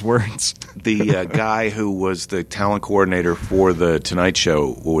had those words. The guy who was the talent coordinator for the Tonight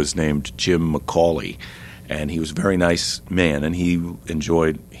Show was named Jim McCauley, and he was a very nice man, and he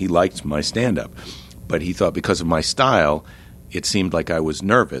liked my stand-up, but he thought because of my style, it seemed like I was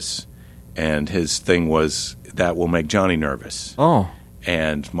nervous, and his thing was, that will make Johnny nervous. Oh.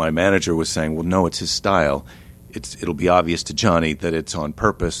 And my manager was saying, well, no, it's his style. It'll be obvious to Johnny that it's on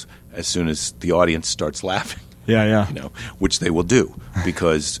purpose as soon as the audience starts laughing. Yeah. Which they will do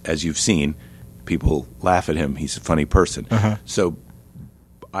because, as you've seen, people laugh at him. He's a funny person. So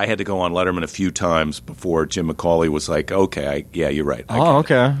I had to go on Letterman a few times before Jim McCauley was like, okay, you're right.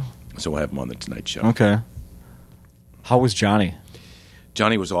 Okay. So we'll have him on The Tonight Show. Okay. How was Johnny?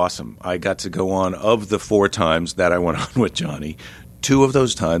 Johnny was awesome. I got to go on, of the 4 times that I went on with Johnny, 2 of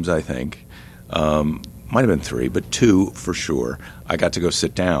those times, I think, might have been 3, but 2 for sure, I got to go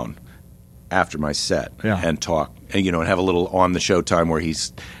sit down after my set and talk, and have a little on-the-show time where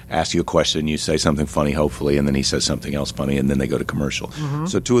he's asks you a question, you say something funny, hopefully, and then he says something else funny, and then they go to commercial.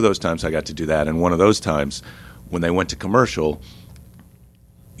 So 2 of those times I got to do that, and one of those times, when they went to commercial,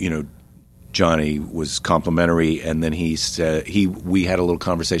 Johnny was complimentary, and then he said we had a little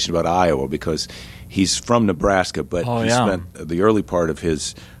conversation about Iowa because he's from Nebraska, but spent the early part of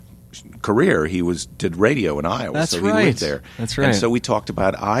his career he did radio in Iowa. That's so right. He lived there. That's right. And so we talked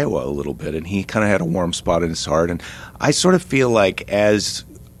about Iowa a little bit, and he kind of had a warm spot in his heart. And I sort of feel like as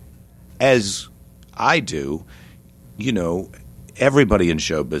I do, everybody in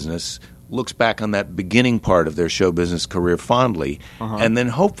show business looks back on that beginning part of their show business career fondly, and then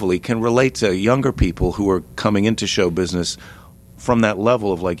hopefully can relate to younger people who are coming into show business from that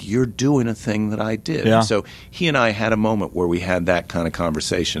level of like, you're doing a thing that I did. Yeah. And so he and I had a moment where we had that kind of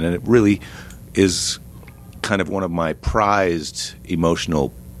conversation, and it really is kind of one of my prized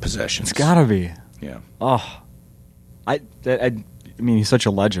emotional possessions. It's got to be. Yeah. Oh, I mean, he's such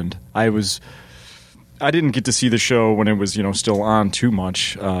a legend. I didn't get to see the show when it was, still on too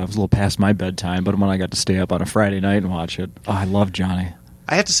much. It was a little past my bedtime, but when I got to stay up on a Friday night and watch it, I love Johnny.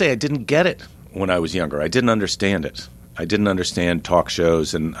 I have to say I didn't get it when I was younger. I didn't understand it. I didn't understand talk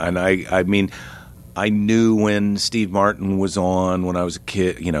shows, and I mean, I knew when Steve Martin was on when I was a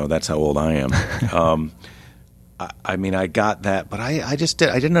kid. That's how old I am. I mean, I got that, but I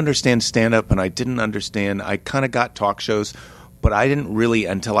didn't understand stand-up, and I didn't understand. I kind of got talk shows, but I didn't really,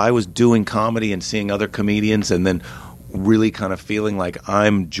 until I was doing comedy and seeing other comedians and then really kind of feeling like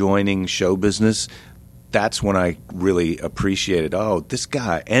I'm joining show business, that's when I really appreciated, this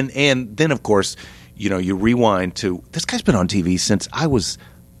guy. And then, of course, you rewind to, this guy's been on TV since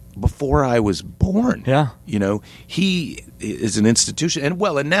before I was born. Yeah. He is an institution. And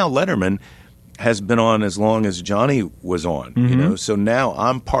now Letterman has been on as long as Johnny was on, So now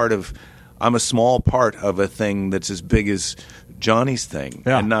I'm a small part of a thing that's as big as Johnny's thing.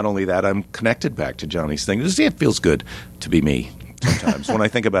 Yeah. And not only that, I'm connected back to Johnny's thing. It feels good to be me sometimes when I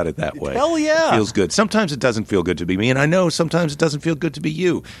think about it that way. Hell yeah. It feels good. Sometimes it doesn't feel good to be me, and I know sometimes it doesn't feel good to be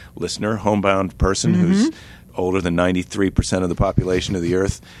you, listener, homebound person who's older than 93% of the population of the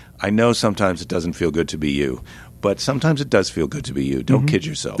earth. I know sometimes it doesn't feel good to be you, but sometimes it does feel good to be you. Don't kid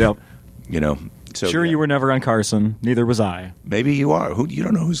yourself. Yep. So, sure, you were never on Carson. Neither was I. Maybe you are. You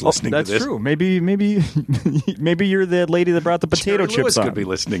don't know who's listening to this. That's true. Maybe you're the lady that brought the potato Jerry chips Lewis on. could be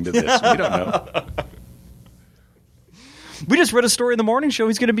listening to this. We don't know. We just read a story in the morning show.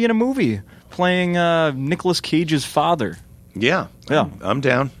 He's going to be in a movie playing Nicolas Cage's father. Yeah. Yeah. I'm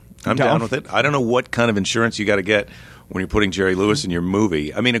down. I'm down with it. I don't know what kind of insurance you got to get when you're putting Jerry Lewis in your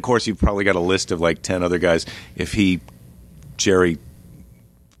movie. I mean, of course, you've probably got a list of like 10 other guys. If Jerry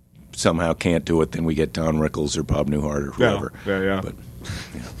somehow can't do it, then we get Don Rickles or Bob Newhart or whoever. Yeah.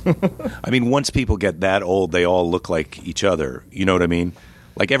 But I mean, once people get that old, they all look like each other. You know what I mean?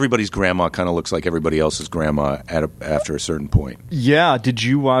 Like everybody's grandma kind of looks like everybody else's grandma after a certain point. Yeah. Did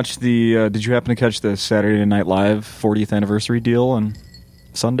you watch did you happen to catch the Saturday Night Live 40th anniversary deal on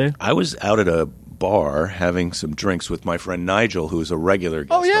Sunday? I was out at a bar having some drinks with my friend Nigel, who's a regular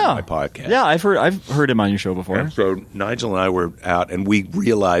guest on my podcast. Yeah, I've heard him on your show before. And so Nigel and I were out, and we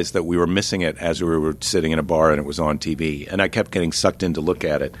realized that we were missing it as we were sitting in a bar and it was on TV. And I kept getting sucked in to look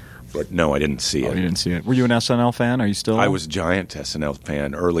at it, but no, I didn't see it. You didn't see it. Were you an SNL fan? Are you still? I was a giant SNL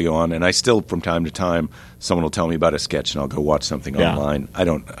fan early on, and I still, from time to time, someone will tell me about a sketch, and I'll go watch something online.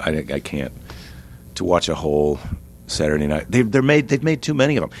 I can't. To watch a whole Saturday night. They've made too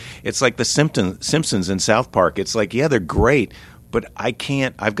many of them. It's like the Simpsons in South Park. It's like, yeah, they're great, but I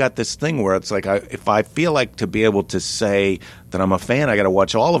can't. I've got this thing where it's like, if I feel like to be able to say that I'm a fan, I got to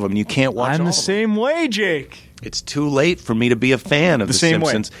watch all of them. And you can't watch. I'm all the of them. same way, Jake. It's too late for me to be a fan of the same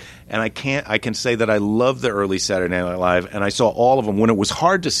way. Simpsons, and I can't. I can say that I love the early Saturday Night Live, and I saw all of them when it was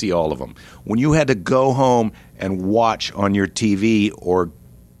hard to see all of them. When you had to go home and watch on your TV or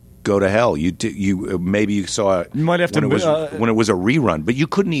go to hell. Maybe you saw it. You might have when to when it was a rerun, but you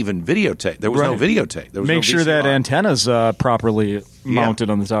couldn't even videotape. There was no videotape. There was Make no sure that VCR. antenna's properly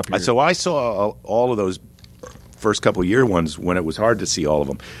mounted on the top of your So I saw all of those first couple year ones when it was hard to see all of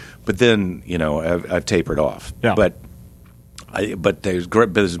them, but then I've tapered off. Yeah. But there's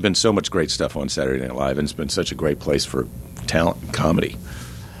been so much great stuff on Saturday Night Live, and it's been such a great place for talent and comedy.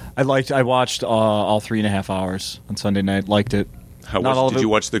 I watched all 3.5 hours on Sunday night. Liked it. Did you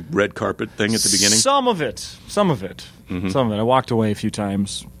watch the red carpet thing at the beginning? Some of it. Some of it. I walked away a few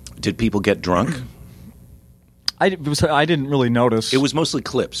times. Did people get drunk? I didn't really notice. It was mostly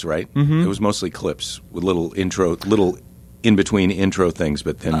clips, right? Mm-hmm. It was mostly clips with little in between intro things,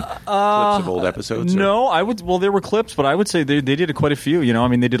 but then clips of old episodes. No, there were clips, but I would say they did quite a few.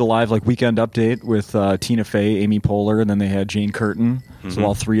 They did a live Weekend Update with Tina Fey, Amy Poehler, and then they had Jane Curtin. So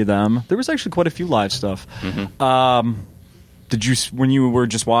all three of them. There was actually quite a few live stuff. Did you, when you were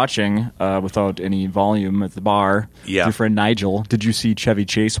just watching without any volume at the bar, with your friend Nigel, did you see Chevy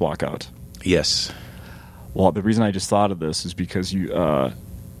Chase walk out? Yes. Well, the reason I just thought of this is because you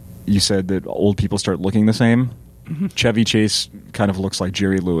said that old people start looking the same. Mm-hmm. Chevy Chase kind of looks like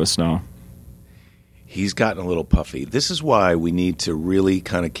Jerry Lewis now. He's gotten a little puffy. This is why we need to really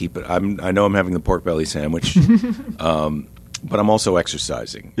kind of keep it. I know I'm having the pork belly sandwich, but I'm also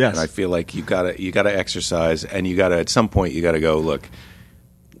exercising. Yes. And I feel like you gotta exercise, and you gotta, at some point you gotta go, look,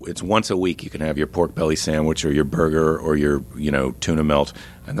 it's once a week you can have your pork belly sandwich or your burger or your tuna melt,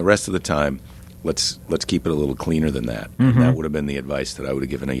 and the rest of the time let's keep it a little cleaner than that. Mm-hmm. And that would have been the advice that I would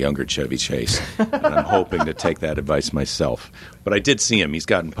have given a younger Chevy Chase. And I'm hoping to take that advice myself. But I did see him. He's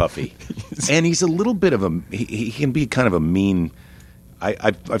gotten puffy. And he's a little bit of he can be kind of a mean.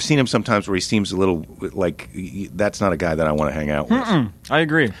 I've seen him sometimes where he seems a little like that's not a guy that I want to hang out with. I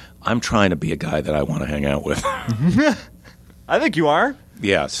agree. I'm trying to be a guy that I want to hang out with. I think you are.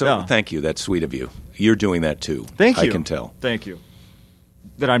 Yeah, Thank you. That's sweet of you. You're doing that too. Thank you. I can tell. Thank you.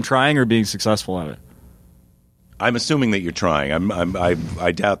 That I'm trying or being successful at it? I'm assuming that you're trying.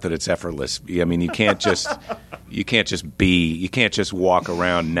 I doubt that it's effortless. I mean, you can't just You can't just walk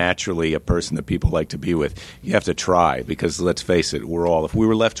around naturally a person that people like to be with. You have to try, because let's face it, if we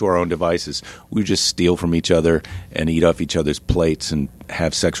were left to our own devices, we would just steal from each other and eat off each other's plates and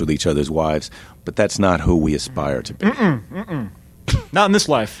have sex with each other's wives. But that's not who we aspire to be. Not in this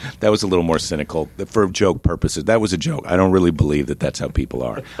life. That was a little more cynical for joke purposes. That was a joke. I don't really believe that that's how people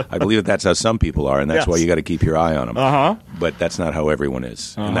are. I believe that that's how some people are, and that's why you got to keep your eye on them. But that's not how everyone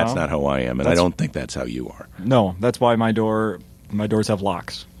is, and that's not how I am, and I don't think that's how you are. No, that's why my doors have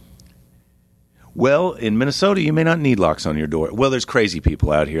locks. Well, in Minnesota, you may not need locks on your door. Well, there's crazy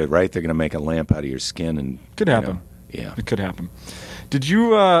people out here, right? They're going to make a lamp out of your skin, and could happen. Yeah, it could happen. Did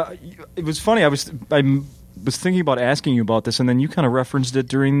you? It was funny. I was thinking about asking you about this, and then you kind of referenced it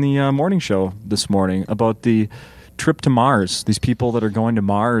during the morning show this morning about the trip to Mars. These people that are going to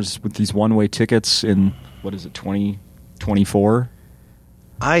Mars with these one-way tickets in, 2024?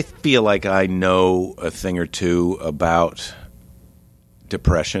 I feel like I know a thing or two about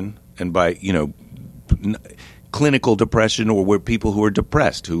depression, and by, clinical depression, or where people who are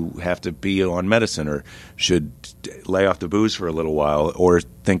depressed, who have to be on medicine or should lay off the booze for a little while or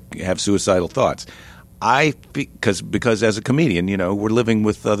have suicidal thoughts. Because as a comedian, we're living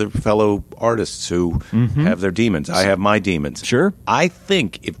with other fellow artists who have their demons. I have my demons. Sure. I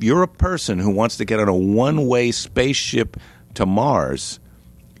think if you're a person who wants to get on a one-way spaceship to Mars,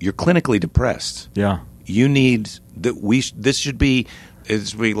 you're clinically depressed. Yeah. You need this should be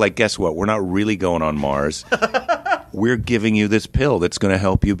like, guess what? We're not really going on Mars. We're giving you this pill that's going to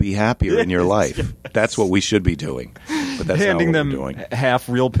help you be happier in your life. That's what we should be doing. But that's handing not what them we're doing. Half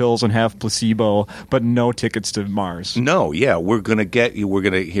real pills and half placebo, but no tickets to Mars. No, yeah, we're going to get you. We're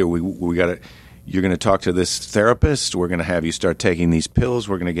going to we got to. You're going to talk to this therapist. We're going to have you start taking these pills.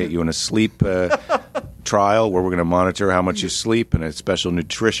 We're going to get you in a sleep trial where we're going to monitor how much you sleep, and a special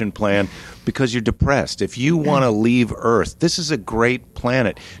nutrition plan, because you're depressed. If you want to leave Earth, this is a great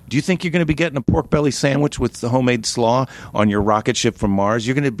planet. Do you think you're going to be getting a pork belly sandwich with the homemade slaw on your rocket ship from Mars?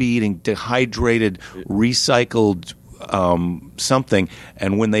 You're going to be eating dehydrated, recycled something,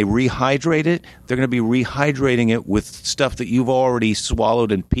 and when they rehydrate it, they're going to be rehydrating it with stuff that you've already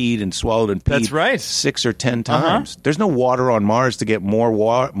swallowed and peed and swallowed and peed. That's right. 6 or 10 times. There's no water on Mars to get more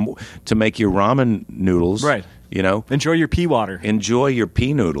water to make your ramen noodles. Right. Enjoy your pea water. Enjoy your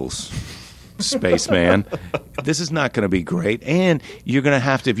pea noodles, spaceman. This is not going to be great, and you're going to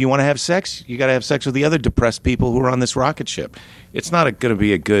have to, if you want to have sex, you got to have sex with the other depressed people who are on this rocket ship. It's not going to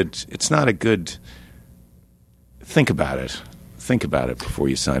be a good. It's not a good. Think about it. Think about it before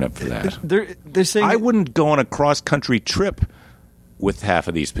you sign up for that. They're saying I wouldn't go on a cross-country trip with half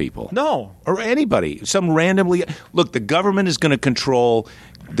of these people. No. Or anybody. Some randomly. Look, the government is going to control.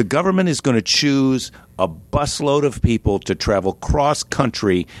 The government is going to choose a busload of people to travel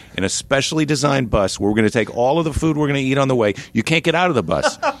cross-country in a specially designed bus where we're going to take all of the food we're going to eat on the way. You can't get out of the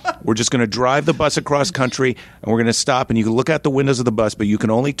bus. We're just going to drive the bus across country, and we're going to stop, and you can look out the windows of the bus, but you can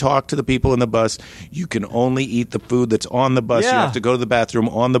only talk to the people in the bus. You can only eat the food that's on the bus. Yeah. You have to go to the bathroom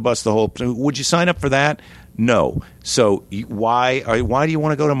on the bus the whole. Would you sign up for that? No. So why do you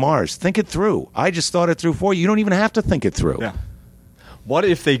want to go to Mars? Think it through. I just thought it through for you. You don't even have to think it through. Yeah. What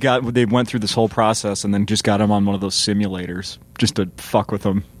if they went through this whole process and then just got them on one of those simulators just to fuck with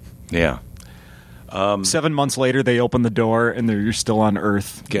them? Yeah. 7 months later, they open the door and you're still on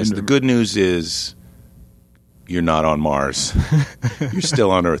Earth. Guess the good news is you're not on Mars. You're still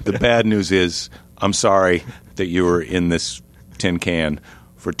on Earth. The bad news is I'm sorry that you were in this tin can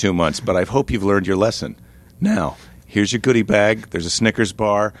for 2 months, but I hope you've learned your lesson. Now, here's your goodie bag. There's a Snickers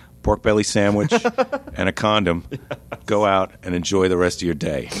bar, pork belly sandwich, and a condom. Go out and enjoy the rest of your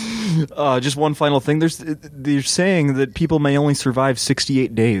day. Just one final thing. They're saying that people may only survive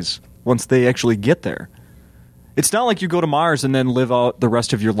 68 days once they actually get there. It's not like you go to Mars and then live out the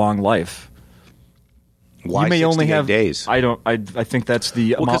rest of your long life. Why you may 68 only have days? I think that's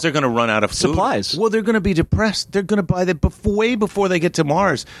the Well, because they're going to run out of food. supplies. Well, they're going to be depressed. They're going to buy that way before they get to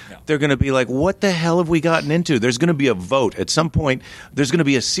Mars. Yeah. They're going to be like, what the hell have we gotten into? There's going to be a vote. At some point, there's going to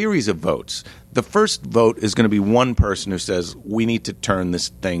be a series of votes. The first vote is going to be one person who says, we need to turn this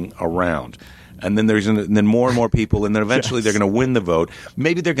thing around. And then then more and more people, and then eventually they're going to win the vote.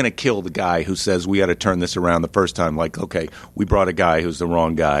 Maybe they're going to kill the guy who says we got to turn this around the first time. Like, okay, we brought a guy who's the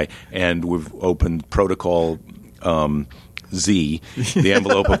wrong guy, and we've opened Protocol Z, the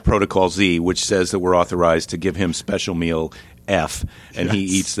envelope of Protocol Z, which says that we're authorized to give him special meal F, and he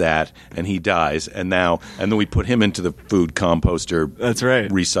eats that, and he dies, and then we put him into the food composter. That's right.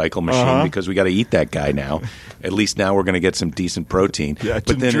 Recycle machine because we got to eat that guy now. At least now we're going to get some decent protein. Yeah,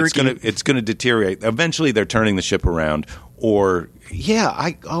 but then jerky. it's going to deteriorate. Eventually, they're turning the ship around. Or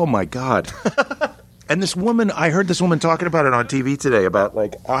oh my God. And this woman, I heard this woman talking about it on TV today about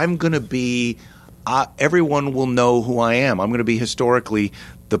like, I'm going to be, everyone will know who I am. I'm going to be historically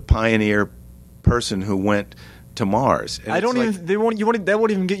the pioneer person who went to Mars. And I don't even. They won't. That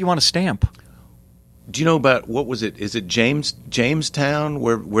won't even get you on a stamp. Do you know about what was it? Is it Jamestown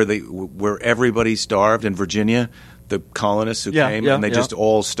where everybody starved in Virginia? The colonists who came and they just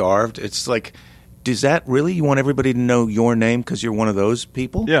all starved. It's like, does that really? You want everybody to know your name because you're one of those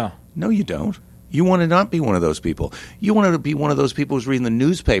people? Yeah. No, you don't. You want to not be one of those people. You want to be one of those people who's reading the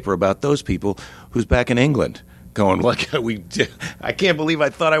newspaper about those people who's back in England going, like, I can't believe I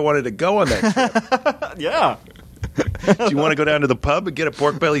thought I wanted to go on that trip. Yeah. Do you want to go down to the pub and get a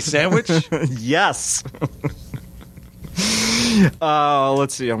pork belly sandwich? Yes.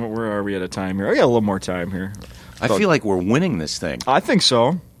 Let's see. Where are we at a time here? I got a little more time here. I feel like we're winning this thing. I think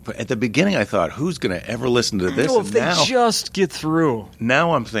so. But at the beginning, I thought, who's going to ever listen to this? If they just get through.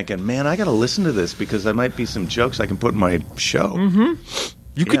 Now I'm thinking, man, I got to listen to this because there might be some jokes I can put in my show. Mm-hmm.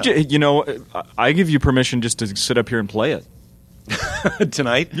 You could, I give you permission just to sit up here and play it.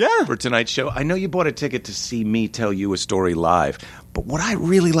 Tonight? Yeah. For tonight's show? I know you bought a ticket to see me tell you a story live, but what I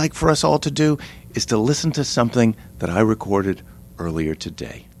really like for us all to do is to listen to something that I recorded earlier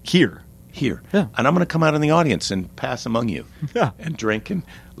today. Here. Yeah. And I'm going to come out in the audience and pass among you. Yeah. And drink and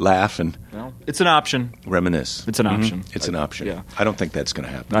laugh and it's an option. Reminisce. It's an option. It's an option. Yeah. I don't think that's going to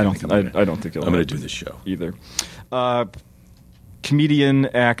happen. I don't think it'll I'm going to do this show. Either. Comedian,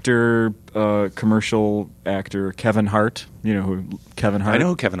 actor, commercial actor Kevin Hart. You know who Kevin Hart? I know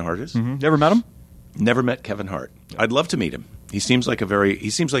who Kevin Hart is. Mm-hmm. You ever met him? Never met Kevin Hart. I'd love to meet him. He seems like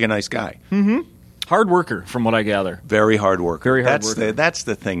a nice guy. Mm-hmm. Hard worker, from what I gather. Very hard worker. Very hard worker. That's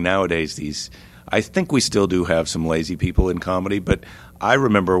the thing nowadays. I think we still do have some lazy people in comedy, but I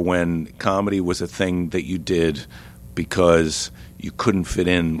remember when comedy was a thing that you did because you couldn't fit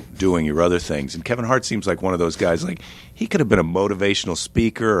in doing your other things. And Kevin Hart seems like one of those guys. Like he could have been a motivational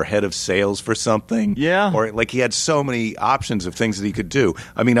speaker or head of sales for something. Yeah. Or like he had so many options of things that he could do.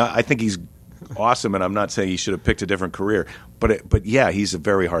 I mean, I think he's awesome, and I'm not saying he should have picked a different career, but yeah, he's a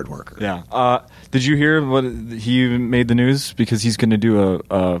very hard worker. Yeah. Did you hear what he made the news because he's going to do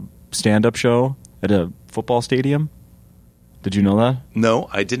a stand-up show at a football stadium? Did you know that? No,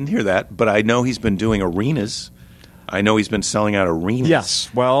 I didn't hear that, but I know he's been doing arenas. I know he's been selling out arenas. Yes.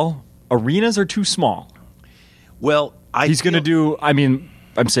 Well, arenas are too small. Well, he's going to do. I mean,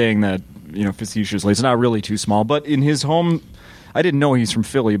 I'm saying that facetiously. It's not really too small, but in his home. I didn't know he's from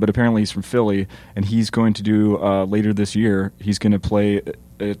Philly, but apparently he's from Philly, and he's going to do later this year. He's going to play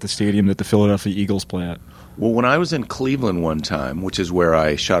at the stadium that the Philadelphia Eagles play at. Well, when I was in Cleveland one time, which is where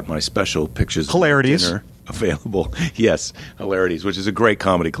I shot my special Pictures Hilarities. of Dinner available. Yes, Hilarities, which is a great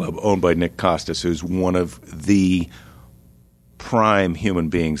comedy club owned by Nick Costas, who's one of the prime human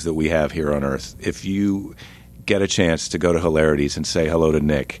beings that we have here on Earth. If you get a chance to go to Hilarities and say hello to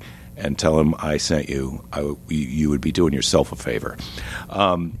Nick and tell him I sent you, you would be doing yourself a favor.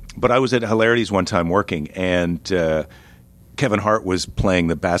 But I was at Hilarities one time working, and Kevin Hart was playing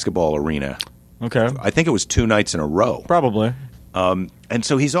the basketball arena. Okay. I think it was 2 nights in a row. Probably. And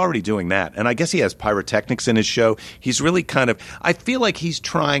so he's already doing that. And I guess he has pyrotechnics in his show. He's really kind of – I feel like he's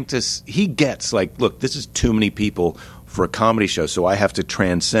trying to – he gets like, look, this is too many people for a comedy show, so I have to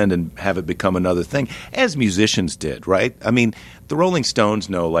transcend and have it become another thing, as musicians did, right? I mean, the Rolling Stones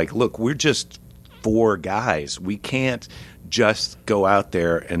know, like, look, we're just 4 guys. We can't just go out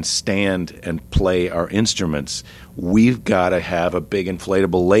there and stand and play our instruments. We've got to have a big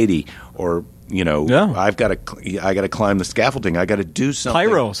inflatable lady or – I got to climb the scaffolding. I got to do something.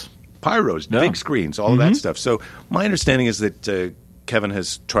 Pyros, yeah. Big screens, all of that stuff. So my understanding is that Kevin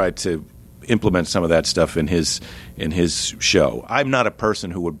has tried to implement some of that stuff in his show. I'm not a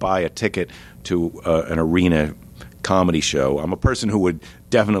person who would buy a ticket to an arena comedy show. I'm a person who would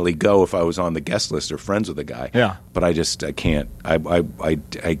definitely go if I was on the guest list or friends with the guy. Yeah. But I can't.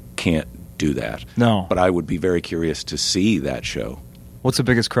 I can't do that. No. But I would be very curious to see that show. What's the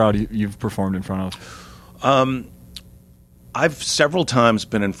biggest crowd you've performed in front of? I've several times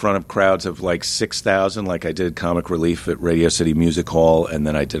been in front of crowds of like 6,000, like I did Comic Relief at Radio City Music Hall, and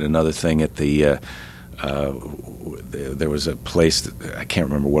then I did another thing at the there was a place that, I can't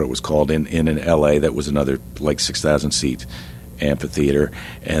remember what it was called in L.A. that was another like 6,000 seat amphitheater,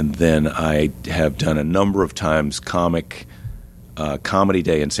 and then I have done a number of times Comedy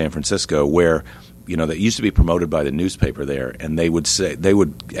Day in San Francisco where. That used to be promoted by the newspaper there, and they would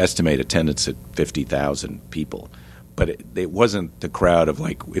estimate attendance at 50,000 people, but it wasn't the crowd of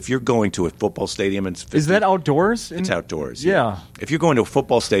like if you're going to a football stadium and is that outdoors? It's outdoors. Yeah. If you're going to a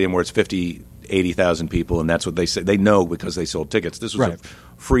football stadium where it's 50 80,000 people, and that's what they say. They know because they sold tickets. This was Right. a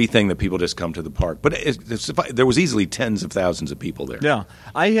free thing that people just come to the park. But there was easily tens of thousands of people there. Yeah.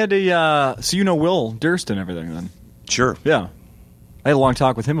 I had so you know Will Durst and everything then. Sure. Yeah. I had a long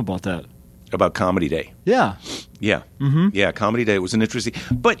talk with him about that. About Comedy Day. Yeah. Yeah. Mm-hmm. Yeah, Comedy Day was an interesting.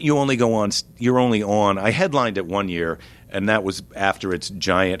 But you're only on. I headlined it one year, and that was after its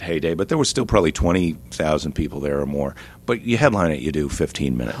giant heyday, but there was still probably 20,000 people there or more. But you headline it, you do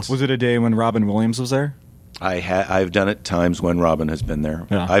 15 minutes. Was it a day when Robin Williams was there? I've done it times when Robin has been there.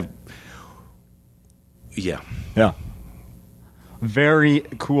 Yeah. Yeah. Very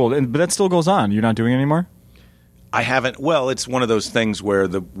cool. But that still goes on. You're not doing it anymore? I haven't. Well, it's one of those things where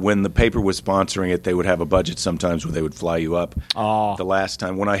when the paper was sponsoring it, they would have a budget sometimes where they would fly you up. Oh. The last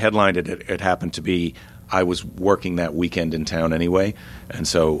time when I headlined it, it happened to be I was working that weekend in town anyway, and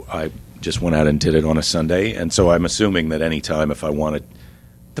so I just went out and did it on a Sunday. And so I'm assuming that any time if I wanted,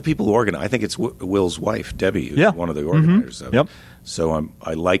 the people who organize, I think it's Will's wife, Debbie, who's one of the organizers of it. Yep. So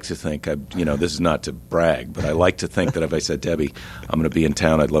I like to think, this is not to brag, but I like to think that if I said, Debbie, I'm going to be in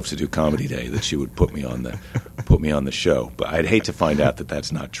town, I'd love to do Comedy Day, that she would put me on the show. But I'd hate to find out that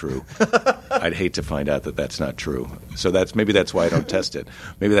that's not true. So maybe that's why I don't test it.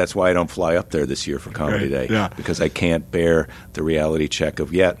 Maybe that's why I don't fly up there this year for Comedy Day. Yeah. Because I can't bear the reality check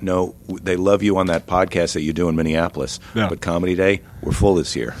of, they love you on that podcast that you do in Minneapolis, but Comedy Day, we're full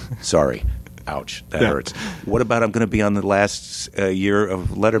this year. Sorry. Ouch, that hurts. What about I'm going to be on the last year of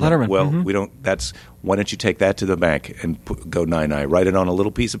Letterman? Well, we don't. Why don't you take that to the bank and go 9-9? Write it on a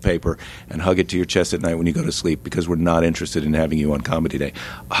little piece of paper and hug it to your chest at night when you go to sleep because we're not interested in having you on Comedy Day.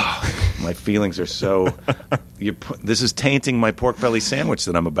 Oh, my feelings are so. This is tainting my pork belly sandwich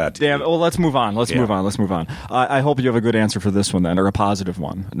that I'm about to eat. Well, let's move on. Let's move on. I hope you have a good answer for this one then, or a positive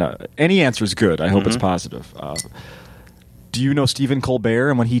one. No, any answer is good. I hope it's positive. Do you know Stephen Colbert,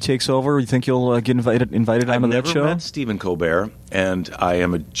 and when he takes over, you think you'll get invited onto that show? I've never met Stephen Colbert, and I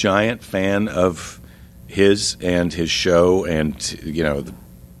am a giant fan of his and his show, and the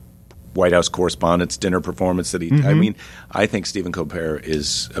White House Correspondents' dinner performance that he. I mean, I think Stephen Colbert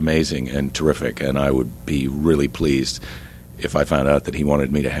is amazing and terrific, and I would be really pleased if I found out that he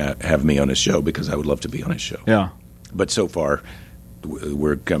wanted me to have me on his show because I would love to be on his show. Yeah, but so far.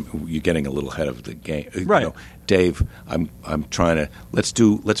 You're getting a little ahead of the game, right? Dave, I'm trying to let's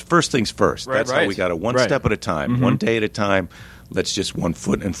first things first. Right, That's how we got to one step at a time, one day at a time. Let's just one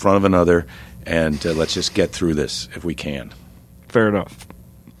foot in front of another, and let's just get through this if we can. Fair enough.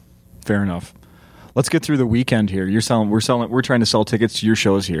 Let's get through the weekend here. We're trying to sell tickets to your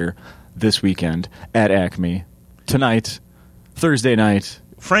shows here this weekend at Acme tonight, Thursday night.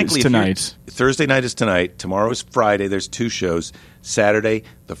 Frankly, tonight. Thursday night is tonight. Tomorrow is Friday. There's 2 shows. Saturday,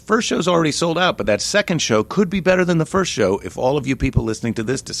 the first show's already sold out, but that second show could be better than the first show if all of you people listening to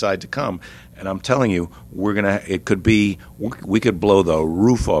this decide to come. And I'm telling you, we could blow the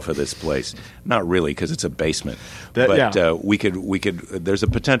roof off of this place. Not really, because it's a basement. We could. There's a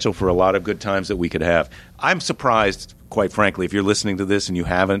potential for a lot of good times that we could have. I'm surprised, quite frankly, if you're listening to this and you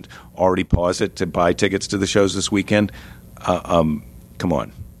haven't already paused it to buy tickets to the shows this weekend. Come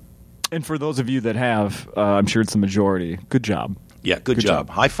on. And for those of you that have, I'm sure it's the majority. Good job. Yeah, good job.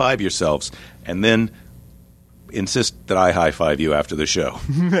 High five yourselves, and then insist that I high five you after the show.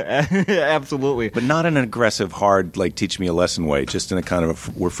 Absolutely. But not in an aggressive, hard, teach me a lesson way. Just in a kind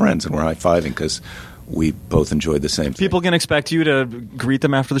of we're friends and we're high fiving because we both enjoyed the same thing. People can expect you to greet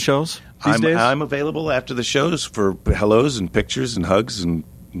them after the shows these days? I'm available after the shows for hellos and pictures and hugs and.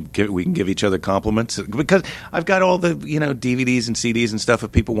 We can give each other compliments because I've got all the DVDs and CDs and stuff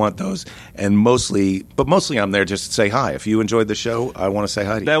if people want those, and mostly I'm there just to say hi. If you enjoyed the show, I want to say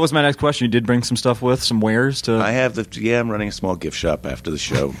hi to you. That was my next question. You did bring some stuff with, some wares to. I have I'm running a small gift shop after the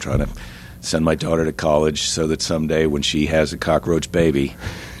show. I'm trying to send my daughter to college so that someday when she has a cockroach baby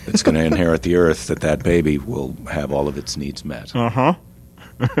that's going to inherit the earth, that baby will have all of its needs met.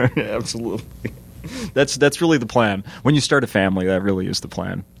 Absolutely. That's really the plan. When you start a family, that really is the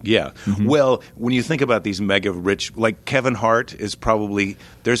plan. Yeah. Well, when you think about these mega rich, like Kevin Hart is probably,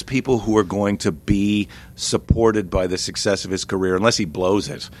 there's people who are going to be supported by the success of his career unless he blows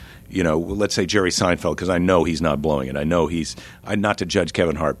it. Let's say Jerry Seinfeld, because I know he's not blowing it. I know I'm not to judge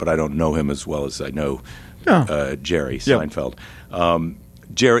Kevin Hart, but I don't know him as well as I know Jerry Seinfeld.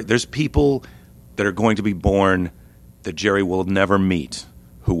 Jerry, there's people that are going to be born that Jerry will never meet.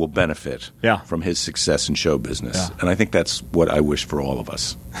 Who will benefit from his success in show business. Yeah. And I think that's what I wish for all of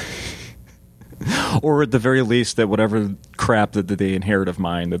us. Or at the very least, that whatever crap that they inherit of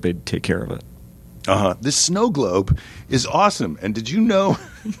mine, that they'd take care of it. This snow globe is awesome. And did you know...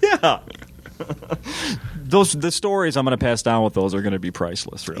 Yeah. The stories I'm going to pass down with those are going to be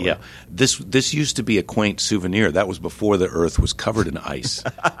priceless, really. Yeah. This used to be a quaint souvenir. That was before the Earth was covered in ice,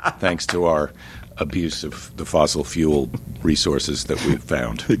 thanks to our abuse of the fossil fuel resources that we've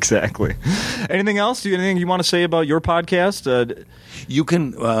found. Exactly. Anything else? Anything you want to say about your podcast? You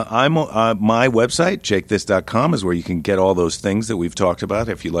can. I'm my website, jakethis.com, is where you can get all those things that we've talked about.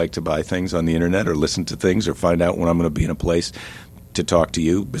 If you like to buy things on the internet or listen to things or find out when I'm going to be in a place to talk to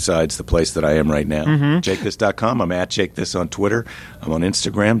you besides the place that I am right now. JakeThis.com. I'm at Jake This on Twitter. I'm on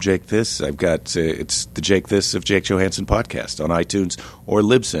Instagram, Jake This. I've got it's the Jake This of Jake Johansson podcast on iTunes or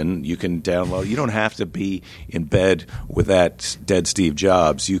Libsyn. You can download. You don't have to be in bed with that dead Steve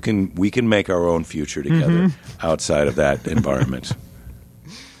Jobs. We can make our own future together outside of that environment.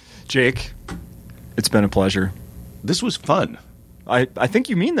 Jake, it's been a pleasure. This was fun. I think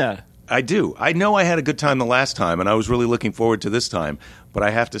you mean that. I do. I know I had a good time the last time, and I was really looking forward to this time. But I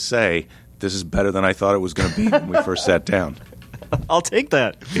have to say, this is better than I thought it was going to be when we first sat down. I'll take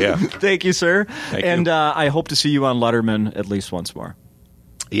that. Yeah. Thank you, sir. Thank and you. I hope to see you on Letterman at least once more.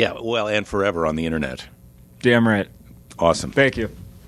 Yeah, well, and forever on the internet. Damn right. Awesome. Thank you.